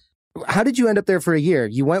 Yeah. How did you end up there for a year?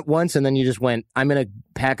 You went once and then you just went, I'm going to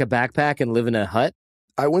pack a backpack and live in a hut?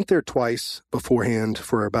 I went there twice beforehand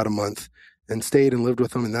for about a month and stayed and lived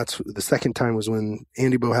with them. And that's the second time was when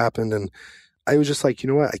Andy Bo happened. And I was just like, you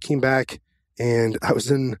know what? I came back and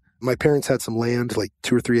my parents had some land, like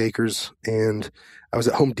 2 or 3 acres. And I was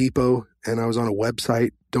at Home Depot and I was on a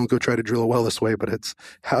website. Don't go try to drill a well this way, but it's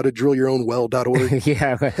howtodrillyourownwell.org.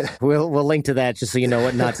 Yeah, we'll link to that just so you know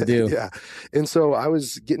what not to do. Yeah. And so I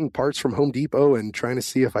was getting parts from Home Depot and trying to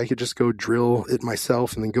see if I could just go drill it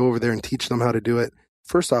myself and then go over there and teach them how to do it.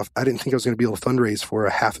 First off, I didn't think I was going to be able to fundraise for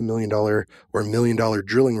a $500,000 or $1 million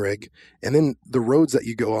drilling rig. And then the roads that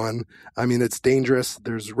you go on, I mean, it's dangerous.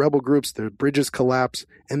 There's rebel groups, the bridges collapse,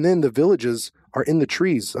 and then the villages are in the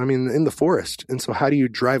trees. I mean, in the forest. And so how do you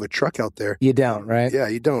drive a truck out there? You don't, right? Yeah,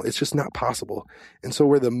 you don't. It's just not possible. And so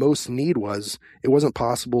where the most need was, it wasn't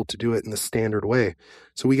possible to do it in the standard way.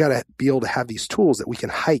 So we got to be able to have these tools that we can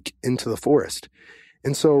hike into the forest.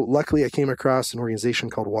 And so luckily I came across an organization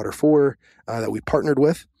called Water 4 that we partnered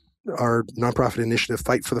with, our nonprofit initiative,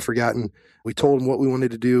 Fight for the Forgotten. We told them what we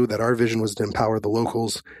wanted to do, that our vision was to empower the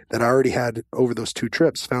locals, that I already had over those 2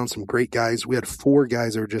 trips, found some great guys. We had 4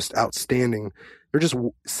 guys that were just outstanding. They're just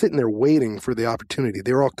sitting there waiting for the opportunity.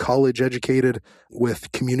 They were all college educated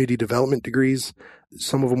with community development degrees.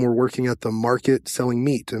 Some of them were working at the market selling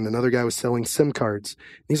meat, and another guy was selling SIM cards.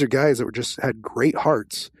 These are guys that had great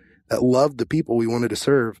hearts, that loved the people we wanted to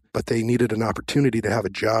serve, but they needed an opportunity to have a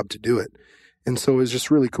job to do it. And so it was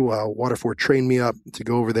just really cool how Water 4 trained me up to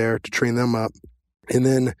go over there to train them up. And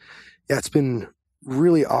then, yeah, it's been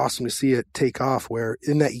really awesome to see it take off, where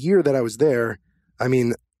in that year that I was there, I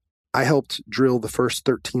mean, I helped drill the first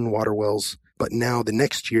 13 water wells. But now the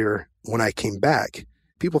next year when I came back,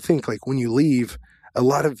 people think like when you leave, a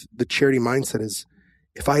lot of the charity mindset is,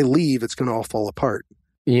 if I leave, it's going to all fall apart.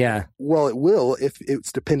 Yeah. Well, it will if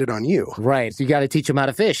it's dependent on you. Right. So you got to teach them how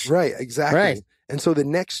to fish. Right. Exactly. Right. And so the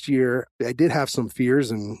next year, I did have some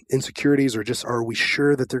fears and insecurities, or just, are we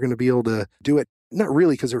sure that they're going to be able to do it? Not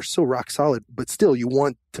really, because they're so rock solid, but still you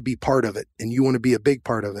want to be part of it and you want to be a big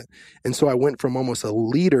part of it. And so I went from almost a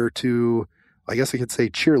leader to, I guess I could say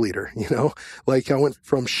cheerleader, like I went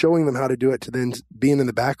from showing them how to do it to then being in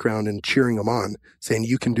the background and cheering them on, saying,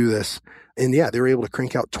 you can do this. And yeah, they were able to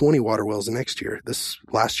crank out 20 water wells the next year. This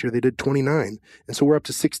last year they did 29. And so we're up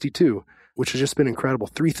to 62, which has just been incredible.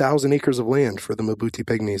 3,000 acres of land for the Mabuti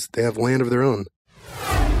Pygmies. They have land of their own.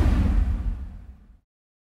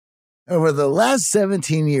 Over the last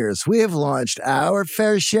 17 years, we have launched our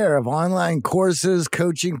fair share of online courses,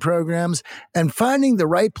 coaching programs, and finding the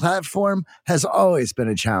right platform has always been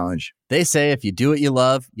a challenge. They say if you do what you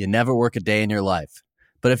love, you never work a day in your life.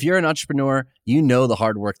 But if you're an entrepreneur, you know the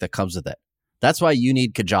hard work that comes with it. That's why you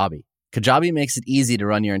need Kajabi. Kajabi makes it easy to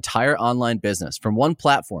run your entire online business from one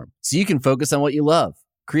platform so you can focus on what you love,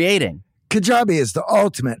 creating. Kajabi is the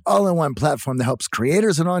ultimate all-in-one platform that helps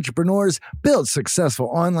creators and entrepreneurs build successful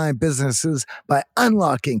online businesses by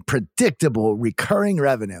unlocking predictable, recurring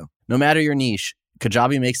revenue. No matter your niche,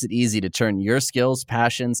 Kajabi makes it easy to turn your skills,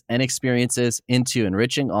 passions, and experiences into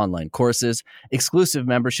enriching online courses, exclusive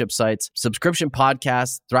membership sites, subscription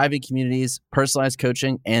podcasts, thriving communities, personalized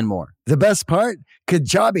coaching, and more. The best part?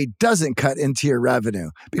 Kajabi doesn't cut into your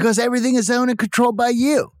revenue because everything is owned and controlled by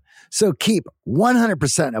you. So keep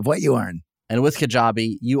 100% of what you earn. And with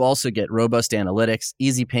Kajabi, you also get robust analytics,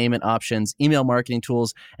 easy payment options, email marketing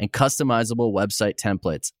tools, and customizable website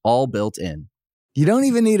templates, all built in. You don't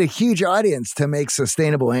even need a huge audience to make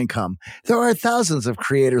sustainable income. There are thousands of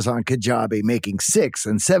creators on Kajabi making 6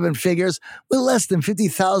 and 7 figures with less than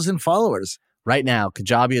 50,000 followers. Right now,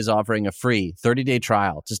 Kajabi is offering a free 30-day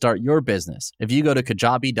trial to start your business if you go to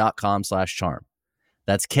kajabi.com/charm.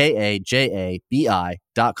 That's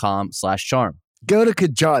KAJABI.com/charm. Go to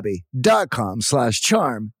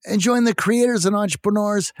kajabi.com/charm and join the creators and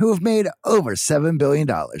entrepreneurs who have made over $7 billion.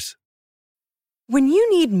 When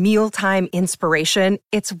you need mealtime inspiration,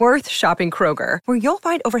 it's worth shopping Kroger, where you'll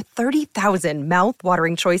find over 30,000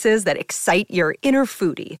 mouth-watering choices that excite your inner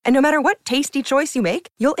foodie. And no matter what tasty choice you make,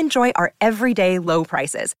 you'll enjoy our everyday low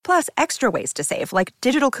prices, plus extra ways to save, like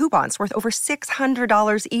digital coupons worth over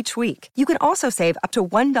 $600 each week. You can also save up to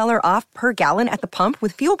 $1 off per gallon at the pump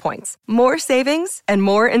with fuel points. More savings and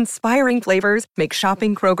more inspiring flavors make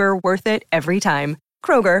shopping Kroger worth it every time.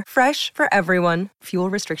 Kroger, fresh for everyone. Fuel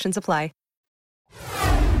restrictions apply.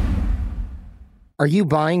 Are you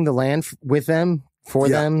buying the land with them, for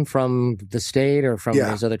them, from the state or from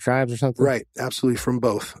these other tribes or something? Right. Absolutely. From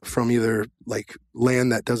both. From either like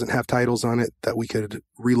land that doesn't have titles on it that we could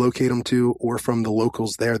relocate them to, or from the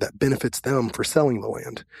locals there that benefits them for selling the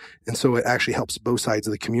land. And so it actually helps both sides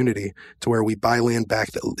of the community to where we buy land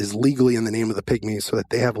back that is legally in the name of the Pygmies so that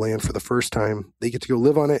they have land for the first time. They get to go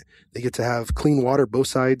live on it. They get to have clean water, both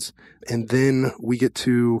sides. And then we get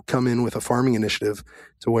to come in with a farming initiative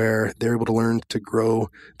to where they're able to learn to grow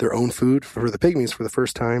their own food for the Pygmies for the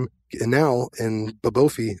first time. And now in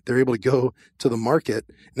Babofi, they're able to go to the market,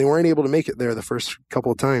 and they weren't able to make it there the first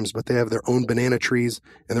couple of times, but they have their own banana trees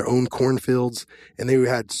and their own cornfields, and they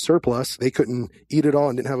had surplus. They couldn't eat it all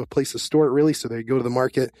and didn't have a place to store it really, so they go to the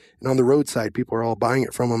market, and on the roadside, people are all buying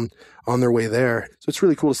it from them on their way there. So it's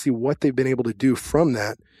really cool to see what they've been able to do from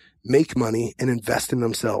that, make money and invest in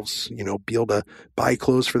themselves, be able to buy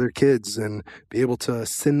clothes for their kids and be able to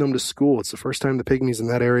send them to school. It's the first time the Pygmies in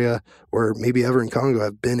that area, or maybe ever in Congo,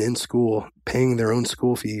 have been in school, paying their own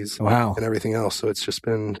school fees and everything else. So it's just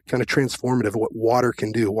been kind of transformative of what water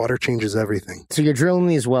can do. Water changes everything. So you're drilling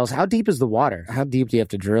these wells. How deep is the water? How deep do you have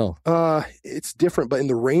to drill? It's different, but in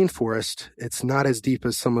the rainforest, it's not as deep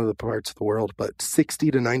as some of the parts of the world, but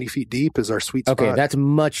 60 to 90 feet deep is our sweet spot. Okay, that's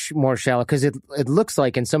much more shallow because it looks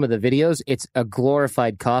like in some of the videos, it's a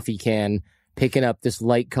glorified coffee can picking up this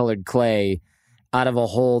light-colored clay out of a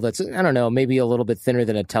hole that's, I don't know, maybe a little bit thinner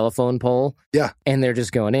than a telephone pole. Yeah. And they're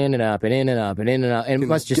just going in and up and in and up and in and up. And it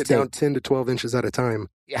must just get down 10 to 12 inches at a time.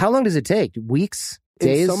 How long does it take? Weeks?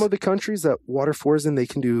 Days? In some of the countries that water for is in, they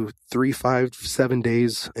can do 3, 5, 7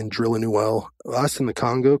 days and drill a new well. Us in the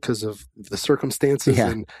Congo, because of the circumstances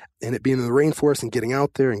and it being in the rainforest and getting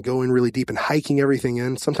out there and going really deep and hiking everything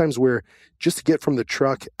in. Sometimes we're just to get from the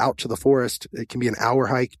truck out to the forest, it can be an hour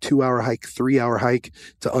hike, 2-hour hike, 3-hour hike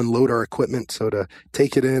to unload our equipment. So to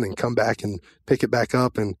take it in and come back and pick it back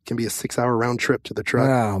up, and can be a 6-hour round trip to the truck.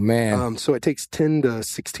 Oh, man. So it takes 10 to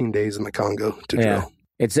 16 days in the Congo to drill.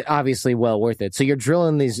 It's obviously well worth it. So you're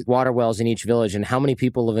drilling these water wells in each village, and how many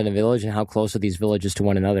people live in a village, and how close are these villages to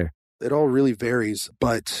one another? It all really varies,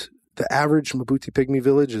 but the average Mbuti Pygmy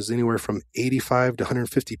village is anywhere from 85 to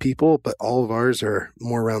 150 people, but all of ours are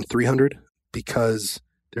more around 300 because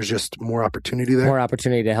there's just more opportunity there. More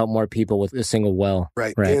opportunity to help more people with a single well.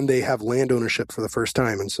 Right. And they have land ownership for the first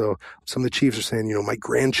time. And so some of the chiefs are saying, my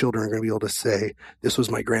grandchildren are going to be able to say, this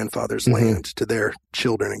was my grandfather's land to their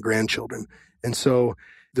children and grandchildren. And so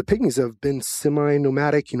the Pygmies have been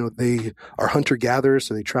semi-nomadic. They are hunter-gatherers,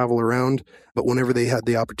 so they travel around. But whenever they had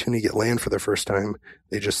the opportunity to get land for the first time,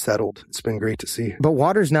 they just settled. It's been great to see. But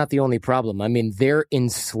water's not the only problem. I mean, they're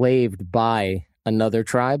enslaved by another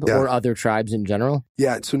tribe or other tribes in general?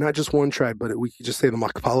 Yeah, so not just one tribe, but we could just say the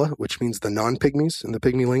Makpala, which means the non-Pygmies in the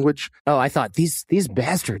Pygmy language. Oh, I thought these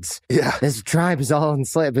bastards. Yeah. This tribe is all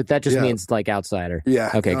enslaved, but that just means like outsider. Yeah.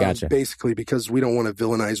 Okay, gotcha. Basically, because we don't want to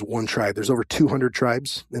villainize one tribe. There's over 200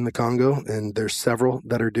 tribes in the Congo, and there's several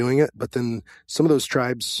that are doing it. But then some of those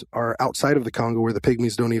tribes are outside of the Congo where the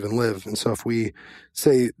Pygmies don't even live. And so if we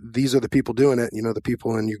say these are the people doing it, the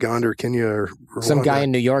people in Uganda or Kenya or Rwanda. Some guy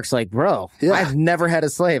in New York's like, bro, I've never had a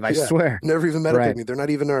slave, I swear. Never even met a Pygmy. They're not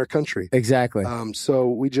even in our country. Exactly. So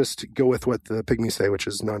we just go with what the Pygmies say, which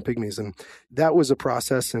is non-Pygmies. And that was a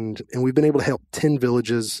process, and we've been able to help 10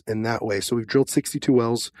 villages in that way. So we've drilled 62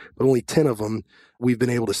 wells, but only 10 of them we've been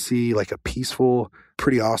able to see like a peaceful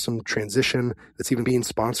pretty awesome transition that's even being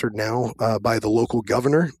sponsored now by the local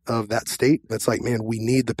governor of that state. That's like, man, we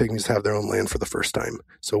need the Pygmies to have their own land for the first time.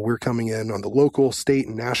 So we're coming in on the local, state,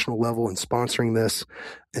 and national level and sponsoring this.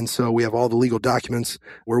 And so we have all the legal documents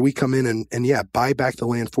where we come in and buy back the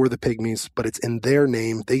land for the Pygmies, but it's in their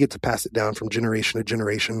name. They get to pass it down from generation to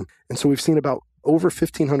generation. And so we've seen about over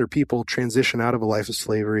 1,500 people transition out of a life of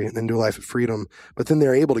slavery and into a life of freedom, but then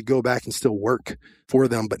they're able to go back and still work for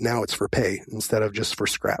them, but now it's for pay instead of just for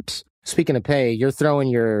scraps. Speaking of pay, you're throwing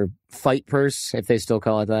your fight purse, if they still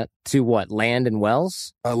call it that, to what, land and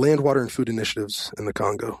wells? Land, water, and food initiatives in the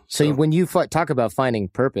Congo. So when you talk about finding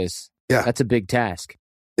purpose, that's a big task.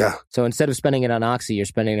 Yeah. So instead of spending it on oxy, you're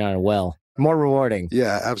spending it on a well. More rewarding.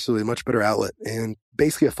 Yeah, absolutely. Much better outlet. And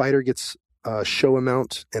basically a fighter gets a show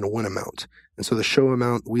amount and a win amount. And so the show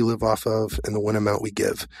amount we live off of and the win amount we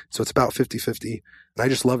give. So it's about 50-50. And I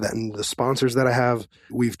just love that. And the sponsors that I have,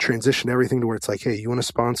 we've transitioned everything to where it's like, hey, you want to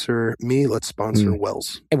sponsor me? Let's sponsor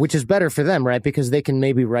Wells. Which is better for them, right? Because they can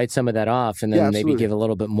maybe write some of that off and then maybe give a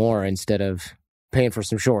little bit more instead of paying for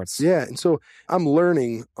some shorts. Yeah. And so I'm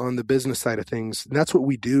learning on the business side of things. And that's what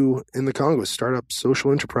we do in the Congo, is start up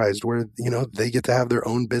social enterprise where, they get to have their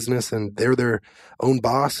own business and they're their own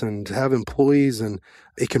boss and have employees and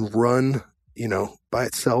it can run, by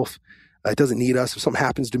itself. It doesn't need us. If something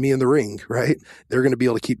happens to me in the ring, right, they're going to be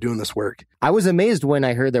able to keep doing this work. I was amazed when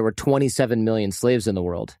I heard there were 27 million slaves in the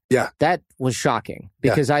world. Yeah. That was shocking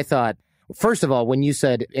because I thought, first of all, when you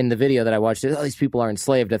said in the video that I watched, oh, these people are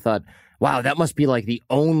enslaved, I thought, wow, that must be like the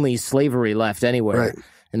only slavery left anywhere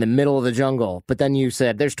in the middle of the jungle. But then you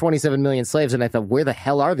said there's 27 million slaves. And I thought, where the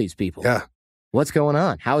hell are these people? Yeah. What's going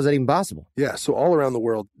on? How is that even possible? Yeah. So all around the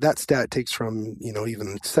world, that stat takes from,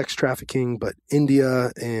 even sex trafficking, but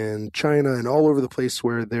India and China and all over the place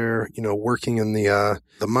where they're, working in the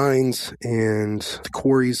mines and the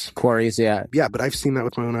quarries. Quarries, yeah. Yeah. But I've seen that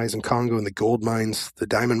with my own eyes in Congo and the gold mines, the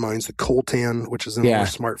diamond mines, the coltan, which is in our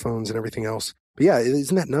smartphones and everything else. But yeah,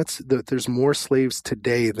 isn't that nuts that there's more slaves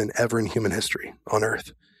today than ever in human history on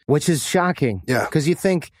Earth? Which is shocking. Yeah. Because you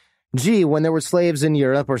think, gee, when there were slaves in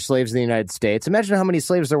Europe or slaves in the United States, imagine how many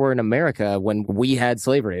slaves there were in America when we had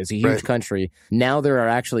slavery. It's a huge country. Now there are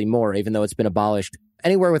actually more, even though it's been abolished.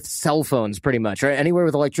 Anywhere with cell phones, pretty much, right? Anywhere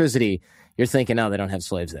with electricity, you're thinking, oh, they don't have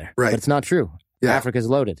slaves there. Right. But it's not true. Yeah. Africa's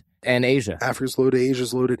loaded. And Asia. Africa's loaded,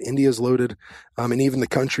 Asia's loaded, India's loaded. And even the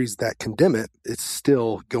countries that condemn it, it's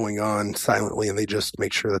still going on silently, and they just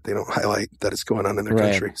make sure that they don't highlight that it's going on in their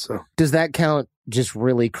country. So does that count just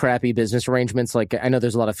really crappy business arrangements? Like, I know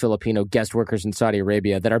there's a lot of Filipino guest workers in Saudi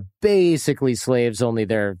Arabia that are basically slaves, only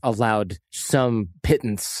they're allowed some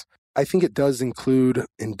pittance. I think it does include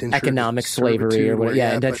indentured economic slavery or whatever.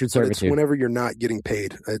 Yeah, indentured servitude. But it's whenever you're not getting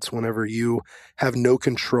paid. It's whenever you have no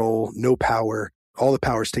control, no power. All the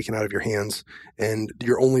power is taken out of your hands, and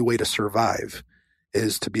your only way to survive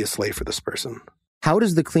is to be a slave for this person. How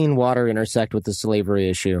does the clean water intersect with the slavery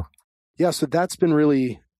issue? Yeah, so that's been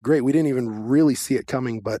really great. We didn't even really see it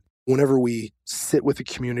coming, but whenever we sit with the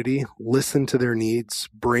community, listen to their needs,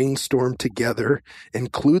 brainstorm together,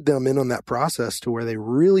 include them in on that process to where they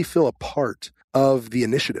really feel a part of the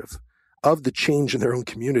initiative, of the change in their own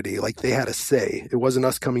community. Like they had a say. It wasn't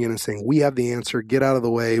us coming in and saying, we have the answer, get out of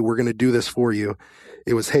the way, we're going to do this for you.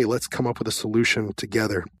 It was, hey, let's come up with a solution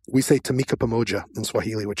together. We say Tumika Pamoja in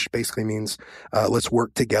Swahili, which basically means let's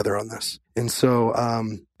work together on this. And so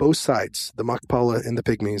both sides, the Makpala and the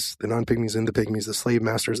Pygmies, the non-Pygmies and the Pygmies, the slave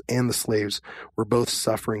masters and the slaves, were both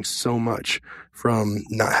suffering so much from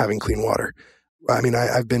not having clean water. I mean,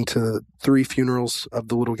 I've been to 3 funerals of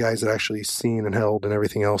the little guys that I actually seen and held and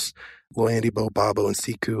everything else. Loandi, Bo, Babo, and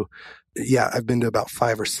Siku. Yeah, I've been to about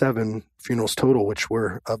 5 or 7 funerals total, which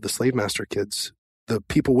were of the slave master kids, the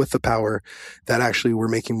people with the power that actually were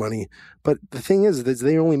making money. But the thing is that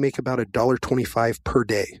they only make about $1.25 per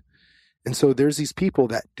day. And so there's these people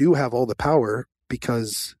that do have all the power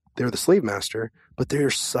because they're the slave master, but they're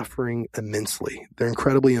suffering immensely. They're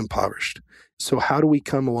incredibly impoverished. So how do we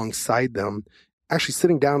come alongside them? Actually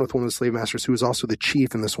sitting down with one of the slave masters who was also the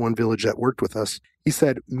chief in this one village that worked with us, he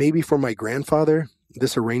said, maybe for my grandfather,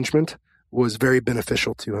 this arrangement was very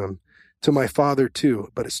beneficial to him, to my father too,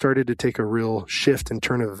 but it started to take a real shift and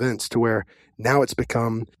turn of events to where now it's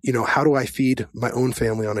become, how do I feed my own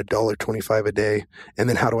family on $1.25 a day? And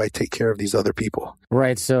then how do I take care of these other people?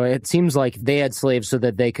 Right. So it seems like they had slaves so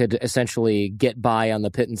that they could essentially get by on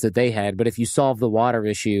the pittance that they had. But if you solve the water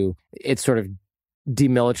issue, it sort of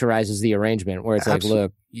demilitarizes the arrangement where it's Absolutely.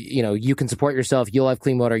 Like, look, you can support yourself. You'll have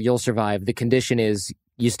clean water. You'll survive. The condition is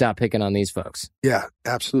you stop picking on these folks. Yeah,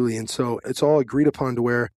 absolutely. And so it's all agreed upon to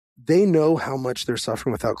where they know how much they're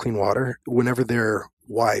suffering without clean water whenever their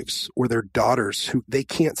wives or their daughters who they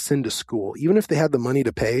can't send to school. Even if they had the money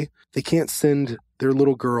to pay, they can't send their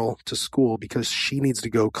little girl to school because she needs to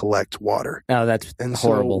go collect water. Oh, that's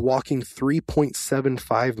horrible. So walking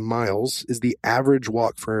 3.75 miles is the average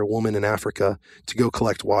walk for a woman in Africa to go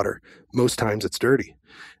collect water. Most times it's dirty.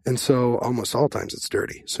 And so almost all times it's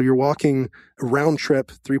dirty. So you're walking a round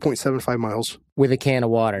trip, 3.75 miles. With a can of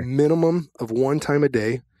water. Minimum of 1 time a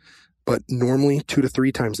day, but normally 2 to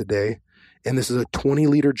 3 times a day. And this is a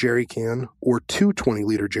 20-liter jerry can or 2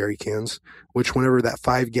 20-liter jerry cans, which whenever that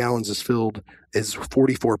 5 gallons is filled is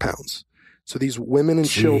 44 pounds. So these women and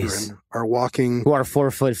children are walking. Who are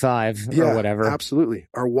 4'5" or whatever. Absolutely.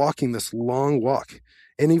 Are walking this long walk.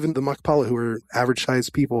 And even the Makpala, who are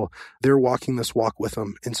average-sized people, they're walking this walk with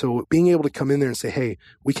them. And so being able to come in there and say, hey,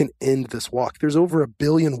 we can end this walk. There's over 1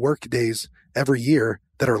 billion work days every year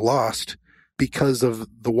that are lost because of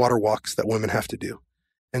the water walks that women have to do.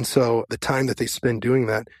 And so the time that they spend doing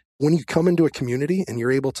that, when you come into a community and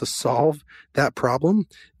you're able to solve that problem,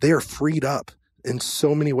 they are freed up in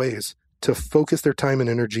so many ways to focus their time and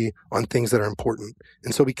energy on things that are important.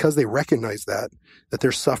 And so because they recognize that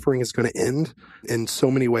their suffering is going to end in so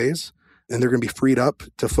many ways, and they're going to be freed up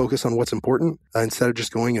to focus on what's important instead of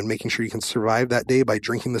just going and making sure you can survive that day by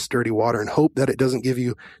drinking this dirty water and hope that it doesn't give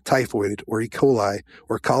you typhoid or E. coli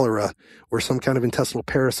or cholera or some kind of intestinal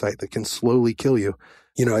parasite that can slowly kill you.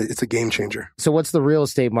 You know, it's a game changer. So what's the real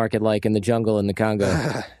estate market like in the jungle in the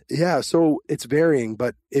Congo? Yeah, so it's varying,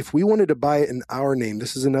 but if we wanted to buy it in our name,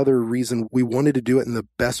 this is another reason we wanted to do it in the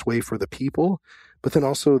best way for the people, but then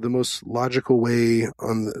also the most logical way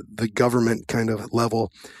on the government kind of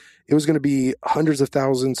level. It was going to be hundreds of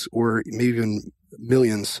thousands or maybe even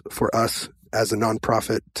millions for us as a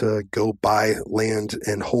nonprofit to go buy land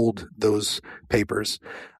and hold those papers.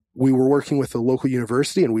 We were working with a local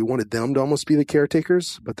university and we wanted them to almost be the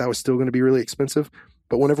caretakers, but that was still going to be really expensive.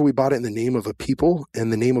 But whenever we bought it in the name of a people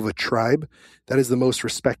and the name of a tribe, that is the most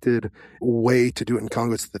respected way to do it in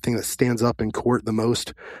Congo. It's the thing that stands up in court the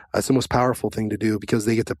most. It's the most powerful thing to do because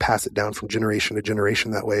they get to pass it down from generation to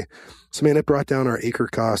generation that way. So man, it brought down our acre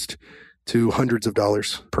cost to hundreds of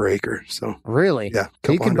dollars per acre. So really? Yeah.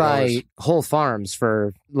 You can buy whole farms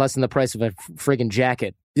for less than the price of a friggin'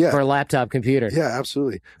 jacket. Yeah. For a laptop computer. Yeah,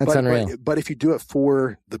 absolutely. That's unreal. But if you do it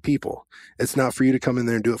for the people, it's not for you to come in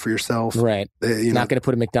there and do it for yourself. Right. Not going to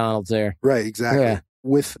put a McDonald's there. Right, exactly. Yeah.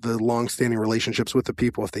 With the long-standing relationships with the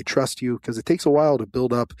people, if they trust you, because it takes a while to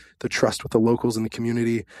build up the trust with the locals in the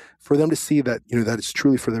community, for them to see that, you know, that it's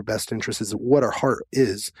truly for their best interest is what our heart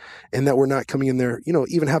is, and that we're not coming in there, you know,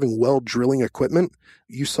 even having well drilling equipment.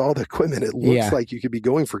 You saw the equipment. It looks like you could be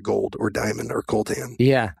going for gold or diamond or coltan.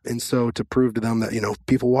 Yeah. And so to prove to them that, you know,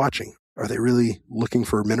 people watching, are they really looking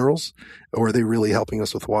for minerals or are they really helping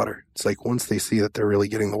us with water? It's like once they see that they're really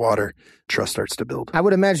getting the water, trust starts to build. I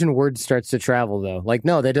would imagine word starts to travel, though. Like,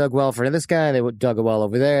 no, they dug well for this guy. They dug a well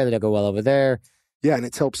over there. They dug a well over there. Yeah, and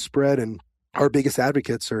it's helped spread. And our biggest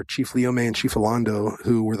advocates are Chief Leome and Chief Alando,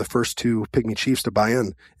 who were the first 2 Pygmy chiefs to buy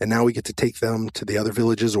in. And now we get to take them to the other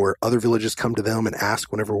villages, or other villages come to them and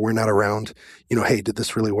ask whenever we're not around, you know, hey, did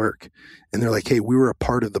this really work? And they're like, hey, we were a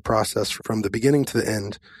part of the process from the beginning to the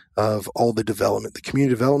end of all the development. The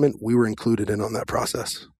community development, we were included in on that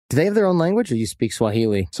process. Do they have their own language or you speak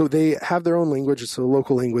Swahili? So they have their own language. It's a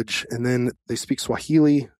local language. And then they speak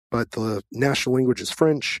Swahili, but the national language is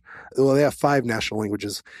French. Well, they have 5 national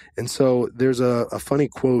languages. And so there's a funny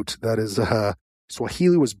quote that is,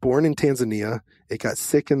 Swahili was born in Tanzania. It got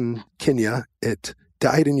sick in Kenya. It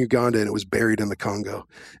died in Uganda, and it was buried in the Congo.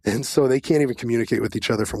 And so they can't even communicate with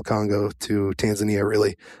each other from Congo to Tanzania,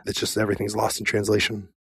 really. It's just everything's lost in translation.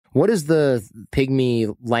 What is the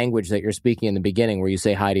Pygmy language that you're speaking in the beginning where you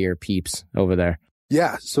say hi to your peeps over there?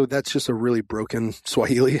 Yeah, so that's just a really broken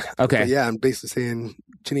Swahili. Okay. But yeah, I'm basically saying,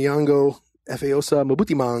 Chiniyango, Efeosa,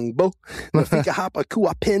 Mabutimang, Bo, Nafika Hapa,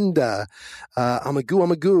 Kuapenda,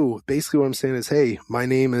 Amagu. Basically what I'm saying is, hey, my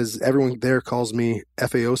name is, everyone there calls me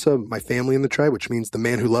Efeosa, my family in the tribe, which means the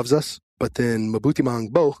man who loves us. But then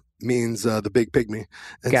Mabutimang Bo means the big pygmy.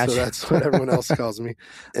 And Gotcha. So that's what everyone else calls me.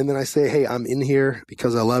 And then I say, hey, I'm in here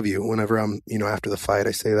because I love you. Whenever I'm, you know, after the fight,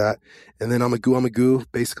 I say that. And then Amagu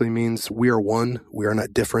basically means we are one. We are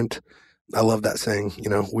not different. I love that saying, you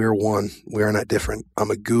know, we are one. We are not different.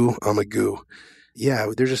 Amagu. Yeah,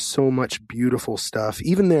 there's just so much beautiful stuff.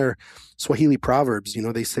 Even their Swahili proverbs, you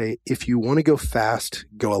know, they say, if you want to go fast,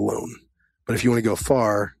 go alone. But if you want to go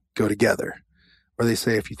far, go together. Or they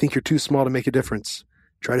say, if you think you're too small to make a difference,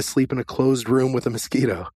 try to sleep in a closed room with a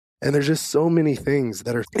mosquito. And there's just so many things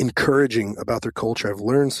that are encouraging about their culture. I've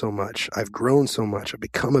learned so much. I've grown so much. I've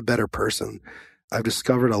become a better person. I've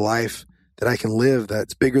discovered a life that I can live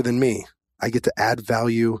that's bigger than me. I get to add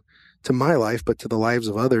value to my life, but to the lives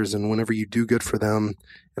of others. And whenever you do good for them,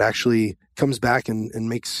 it actually comes back and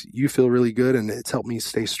makes you feel really good. And it's helped me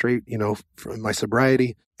stay straight, from my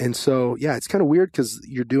sobriety. And so, yeah, it's kind of weird because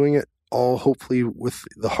you're doing it all hopefully with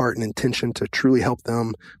the heart and intention to truly help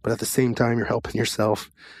them. But at the same time, you're helping yourself.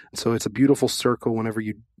 And so it's a beautiful circle whenever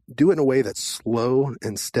you do it in a way that's slow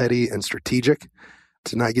and steady and strategic,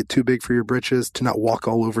 to not get too big for your britches, to not walk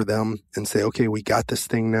all over them and say, okay, we got this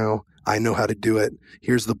thing now. I know how to do it.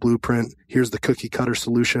 Here's the blueprint. Here's the cookie cutter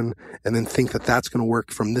solution. And then think that that's going to work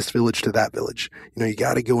from this village to that village. You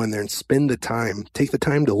got to go in there and spend the time, take the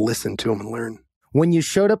time to listen to them and learn. When you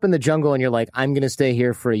showed up in the jungle and you're like, I'm going to stay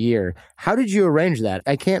here for a year, how did you arrange that?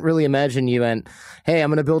 I can't really imagine you went, hey, I'm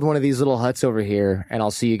going to build one of these little huts over here and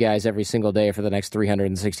I'll see you guys every single day for the next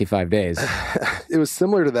 365 days. It was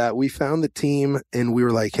similar to that. We found the team and we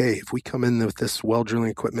were like, hey, if we come in with this well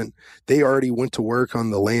drilling equipment, they already went to work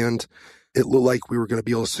on the land. It looked like we were going to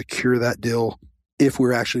be able to secure that deal if we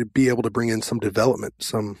were actually be able to bring in some development,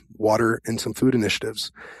 some water and some food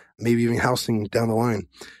initiatives, maybe even housing down the line.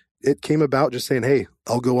 It came about just saying, hey,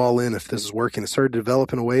 I'll go all in if this is working. It started to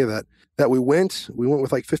develop in a way that we went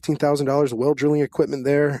with like $15,000 of well drilling equipment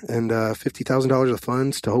there and $50,000 of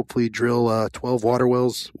funds to hopefully drill 12 water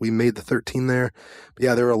wells. We made the 13 there. But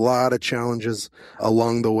yeah, there were a lot of challenges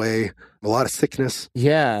along the way, a lot of sickness.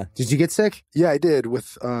 Yeah. Did you get sick? Yeah, I did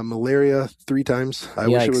with malaria 3 times. I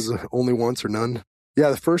wish it was only once or none.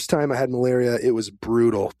 Yeah, the first time I had malaria, it was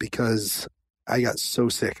brutal because I got so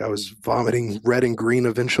sick. I was vomiting red and green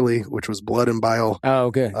eventually, which was blood and bile.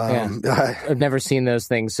 Oh, good. I've never seen those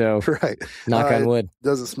things, so right. Knock on wood.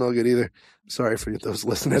 Doesn't smell good either. Sorry for those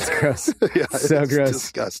listening. That's gross. Yeah, so it's gross.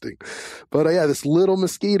 Disgusting. But yeah, this little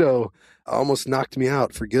mosquito almost knocked me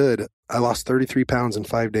out for good. I lost 33 pounds in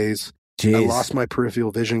 5 days. Jeez. I lost my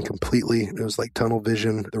peripheral vision completely. It was like tunnel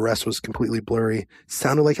vision. The rest was completely blurry.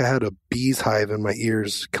 Sounded like I had a bee's hive in my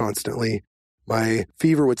ears constantly. My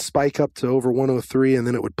fever would spike up to over 103 and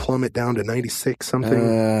then it would plummet down to 96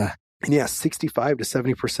 something. And yeah, 65 to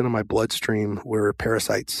 70% of my bloodstream were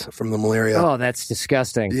parasites from the malaria. Oh, that's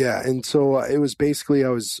disgusting. Yeah. And so it was basically, I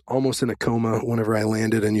was almost in a coma whenever I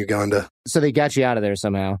landed in Uganda. So they got you out of there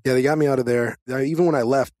somehow. Yeah, they got me out of there. Even when I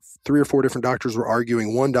left, 3 or 4 different doctors were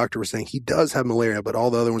arguing. One doctor was saying he does have malaria, but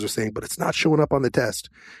all the other ones were saying, but it's not showing up on the test.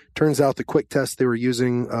 Turns out the quick tests they were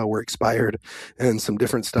using were expired and some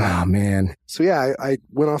different stuff. Oh, man. So yeah, I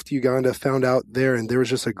went off to Uganda, found out there, and there was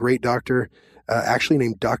just a great doctor, actually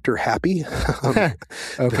named Dr. Happy.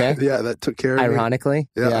 Okay. Yeah, that took care of Ironically?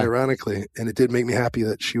 me. Yeah, ironically. And it did make me happy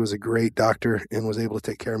that she was a great doctor and was able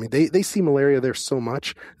to take care of me. They see malaria there so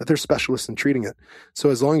much that they're specialists in treating it. So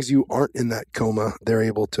as long as you aren't in that coma, they're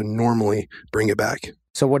able to normally bring it back.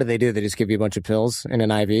 So what do? They just give you a bunch of pills in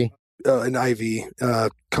an IV? An IV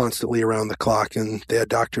constantly around the clock. And they had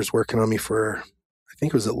doctors working on me for, I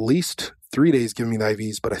think it was at least 3 days giving me the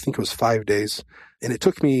IVs, but I think it was 5 days. And it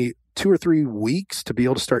took me 2 or 3 weeks to be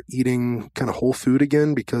able to start eating kind of whole food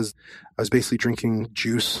again because I was basically drinking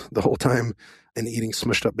juice the whole time and eating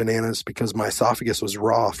smushed up bananas because my esophagus was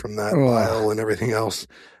raw from that bile and everything else.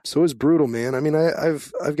 So it was brutal, man. I mean,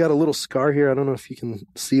 I've got a little scar here. I don't know if you can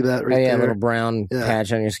see that right there. A little brown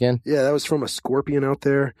patch on your skin. Yeah, that was from a scorpion out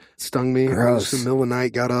there. It stung me. Gross. I was in the middle of the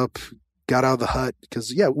night, got up, got out of the hut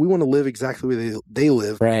because, yeah, we want to live exactly the way they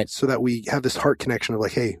live. Right. So that we have this heart connection of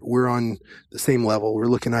like, hey, we're on the same level. We're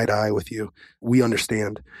looking eye to eye with you. We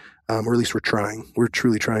understand. Or at least we're trying. We're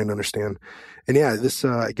truly trying to understand. And yeah,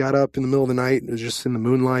 I got up in the middle of the night. It was just in the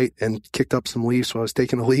moonlight and kicked up some leaves while I was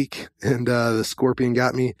taking a leak. And the scorpion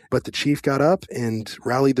got me. But the chief got up and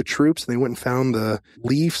rallied the troops. And they went and found the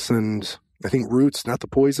leaves and I think roots, not the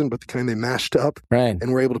poison, but the kind they mashed up. Right.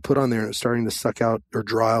 And were able to put on there. And it was starting to suck out or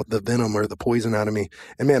draw out the venom or the poison out of me.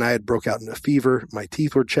 And man, I had broke out into a fever. My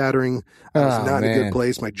teeth were chattering. I was not in a good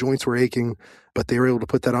place. My joints were aching. But they were able to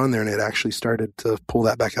put that on there and it actually started to pull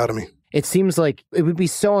that back out of me. It seems like it would be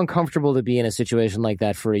so uncomfortable to be in a situation like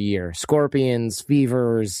that for a year. Scorpions,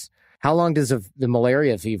 fevers. How long does the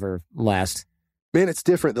malaria fever last? Man, it's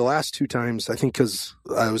different. The last 2 times, I think because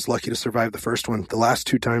I was lucky to survive the first one, the last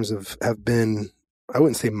 2 times have been, I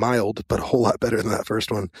wouldn't say mild, but a whole lot better than that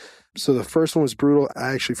first one. So the first one was brutal.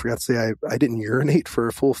 I actually forgot to say I didn't urinate for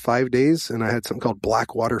a full 5 days, and I had something called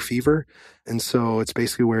black water fever. And so it's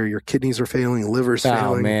basically where your kidneys are failing, liver's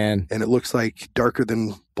failing, man. And it looks like darker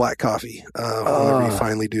than black coffee whenever you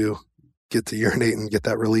finally do get to urinate and get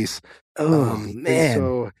that release. Man.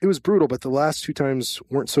 So it was brutal, but the last 2 times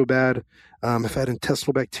weren't so bad. I've had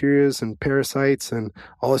intestinal bacteria and parasites and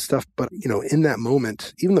all this stuff. But, in that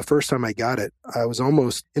moment, even the first time I got it, I was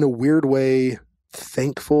almost in a weird way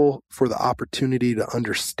thankful for the opportunity to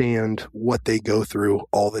understand what they go through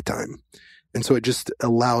all the time. And so it just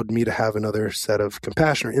allowed me to have another set of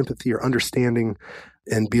compassion or empathy or understanding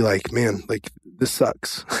and be like, man, like this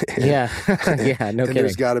sucks. Yeah. Yeah. No and kidding.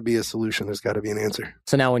 There's got to be a solution. There's got to be an answer.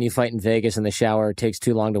 So now when you fight in Vegas in the shower, it takes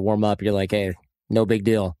too long to warm up. You're like, hey, no big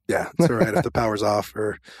deal. Yeah. It's all right. If the power's off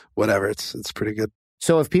or whatever, it's pretty good.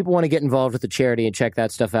 So if people want to get involved with the charity and check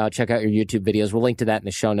that stuff out, check out your YouTube videos. We'll link to that in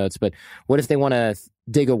the show notes. But what if they want to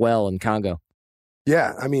dig a well in Congo?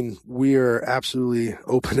 Yeah, I mean, we are absolutely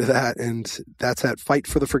open to that. And that's at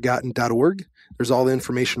fightfortheforgotten.org. There's all the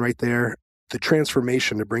information right there. The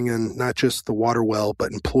transformation to bring in not just the water well,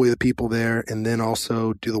 but employ the people there and then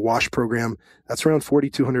also do the wash program, that's around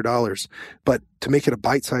 $4,200. But to make it a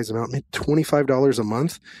bite-sized amount, $25 a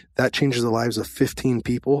month, that changes the lives of 15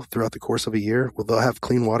 people throughout the course of a year. Well, they'll have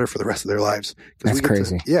clean water for the rest of their lives. That's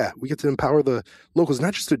crazy. We get to empower the locals,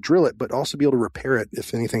 not just to drill it, but also be able to repair it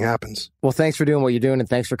if anything happens. Well, thanks for doing what you're doing, and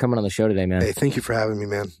thanks for coming on the show today, man. Hey, thank you for having me,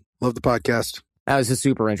 man. Love the podcast. That was a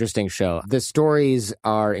super interesting show. The stories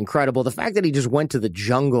are incredible. The fact that he just went to the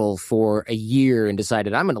jungle for a year and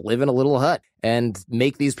decided, I'm going to live in a little hut and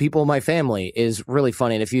make these people my family is really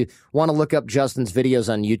funny. And if you want to look up Justin's videos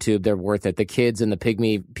on YouTube, they're worth it. The kids and the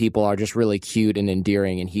pygmy people are just really cute and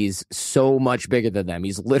endearing, and he's so much bigger than them.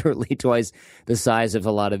 He's literally twice the size of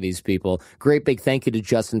a lot of these people. Great big thank you to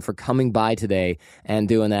Justin for coming by today and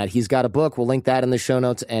doing that. He's got a book. We'll link that in the show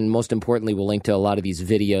notes, and most importantly, we'll link to a lot of these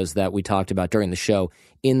videos that we talked about during the show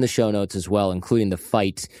in the show notes as well, including the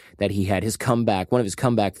fight that he had, his comeback, one of his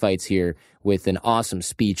comeback fights here with an awesome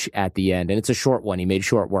speech at the end. And it's a short one. He made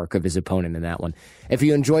short work of his opponent in that one. If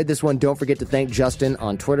you enjoyed this one, don't forget to thank Justin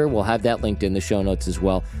on Twitter. We'll have that linked in the show notes as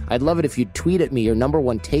well. I'd love it if you'd tweet at me your number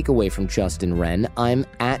one takeaway from Justin Wren. I'm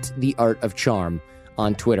at The Art of Charm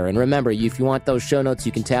on Twitter. And remember, if you want those show notes,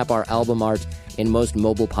 you can tap our album art in most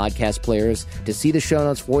mobile podcast players to see the show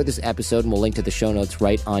notes for this episode, and we'll link to the show notes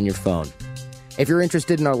right on your phone. If you're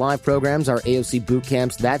interested in our live programs, our AOC boot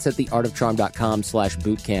camps, that's at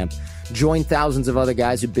theartofcharm.com/bootcamp. Join thousands of other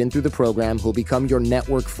guys who've been through the program who'll become your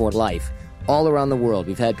network for life. All around the world,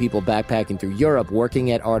 we've had people backpacking through Europe,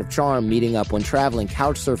 working at Art of Charm, meeting up when traveling,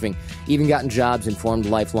 couch surfing, even gotten jobs and formed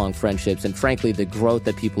lifelong friendships. And frankly, the growth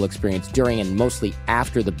that people experience during and mostly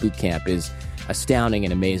after the boot camp is astounding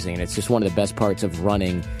and amazing. And it's just one of the best parts of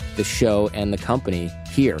running the show and the company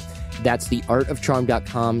here. That's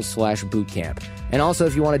theartofcharm.com/bootcamp. And also,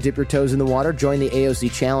 if you want to dip your toes in the water, join the AOC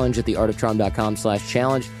Challenge at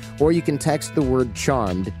theartofcharm.com/challenge, or you can text the word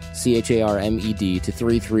CHARMED, CHARMED, to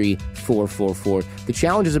 33444. The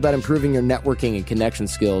challenge is about improving your networking and connection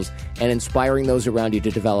skills and inspiring those around you to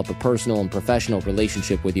develop a personal and professional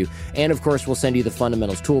relationship with you. And of course, we'll send you the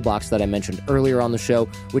fundamentals toolbox that I mentioned earlier on the show,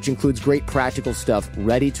 which includes great practical stuff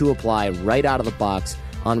ready to apply right out of the box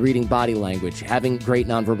on reading body language, having great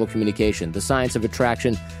nonverbal communication, the science of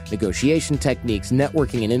attraction, negotiation techniques,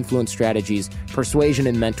 networking and influence strategies, persuasion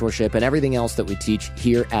and mentorship, and everything else that we teach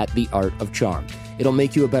here at The Art of Charm. It'll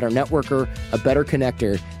make you a better networker, a better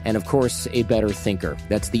connector, and of course, a better thinker.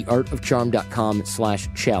 That's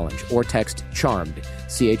theartofcharm.com/challenge, or text CHARMED,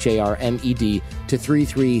 CHARMED, to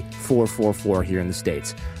 33444 here in the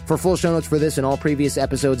States. For full show notes for this and all previous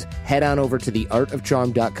episodes, head on over to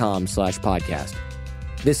theartofcharm.com/podcast.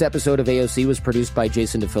 This episode of AOC was produced by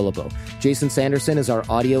Jason DeFilippo. Jason Sanderson is our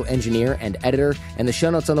audio engineer and editor, and the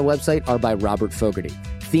show notes on the website are by Robert Fogarty.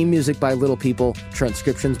 Theme music by Little People,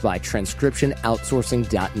 transcriptions by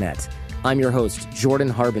transcriptionoutsourcing.net. I'm your host, Jordan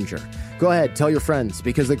Harbinger. Go ahead, tell your friends,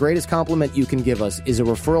 because the greatest compliment you can give us is a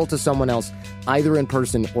referral to someone else, either in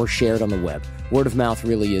person or shared on the web. Word of mouth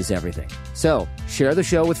really is everything. So, share the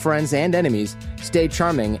show with friends and enemies, stay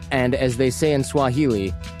charming, and as they say in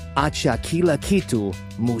Swahili, Acha kila kitu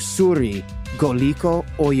musuri goliko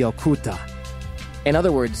oyokuta. In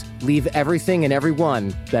other words, leave everything and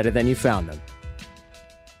everyone better than you found them.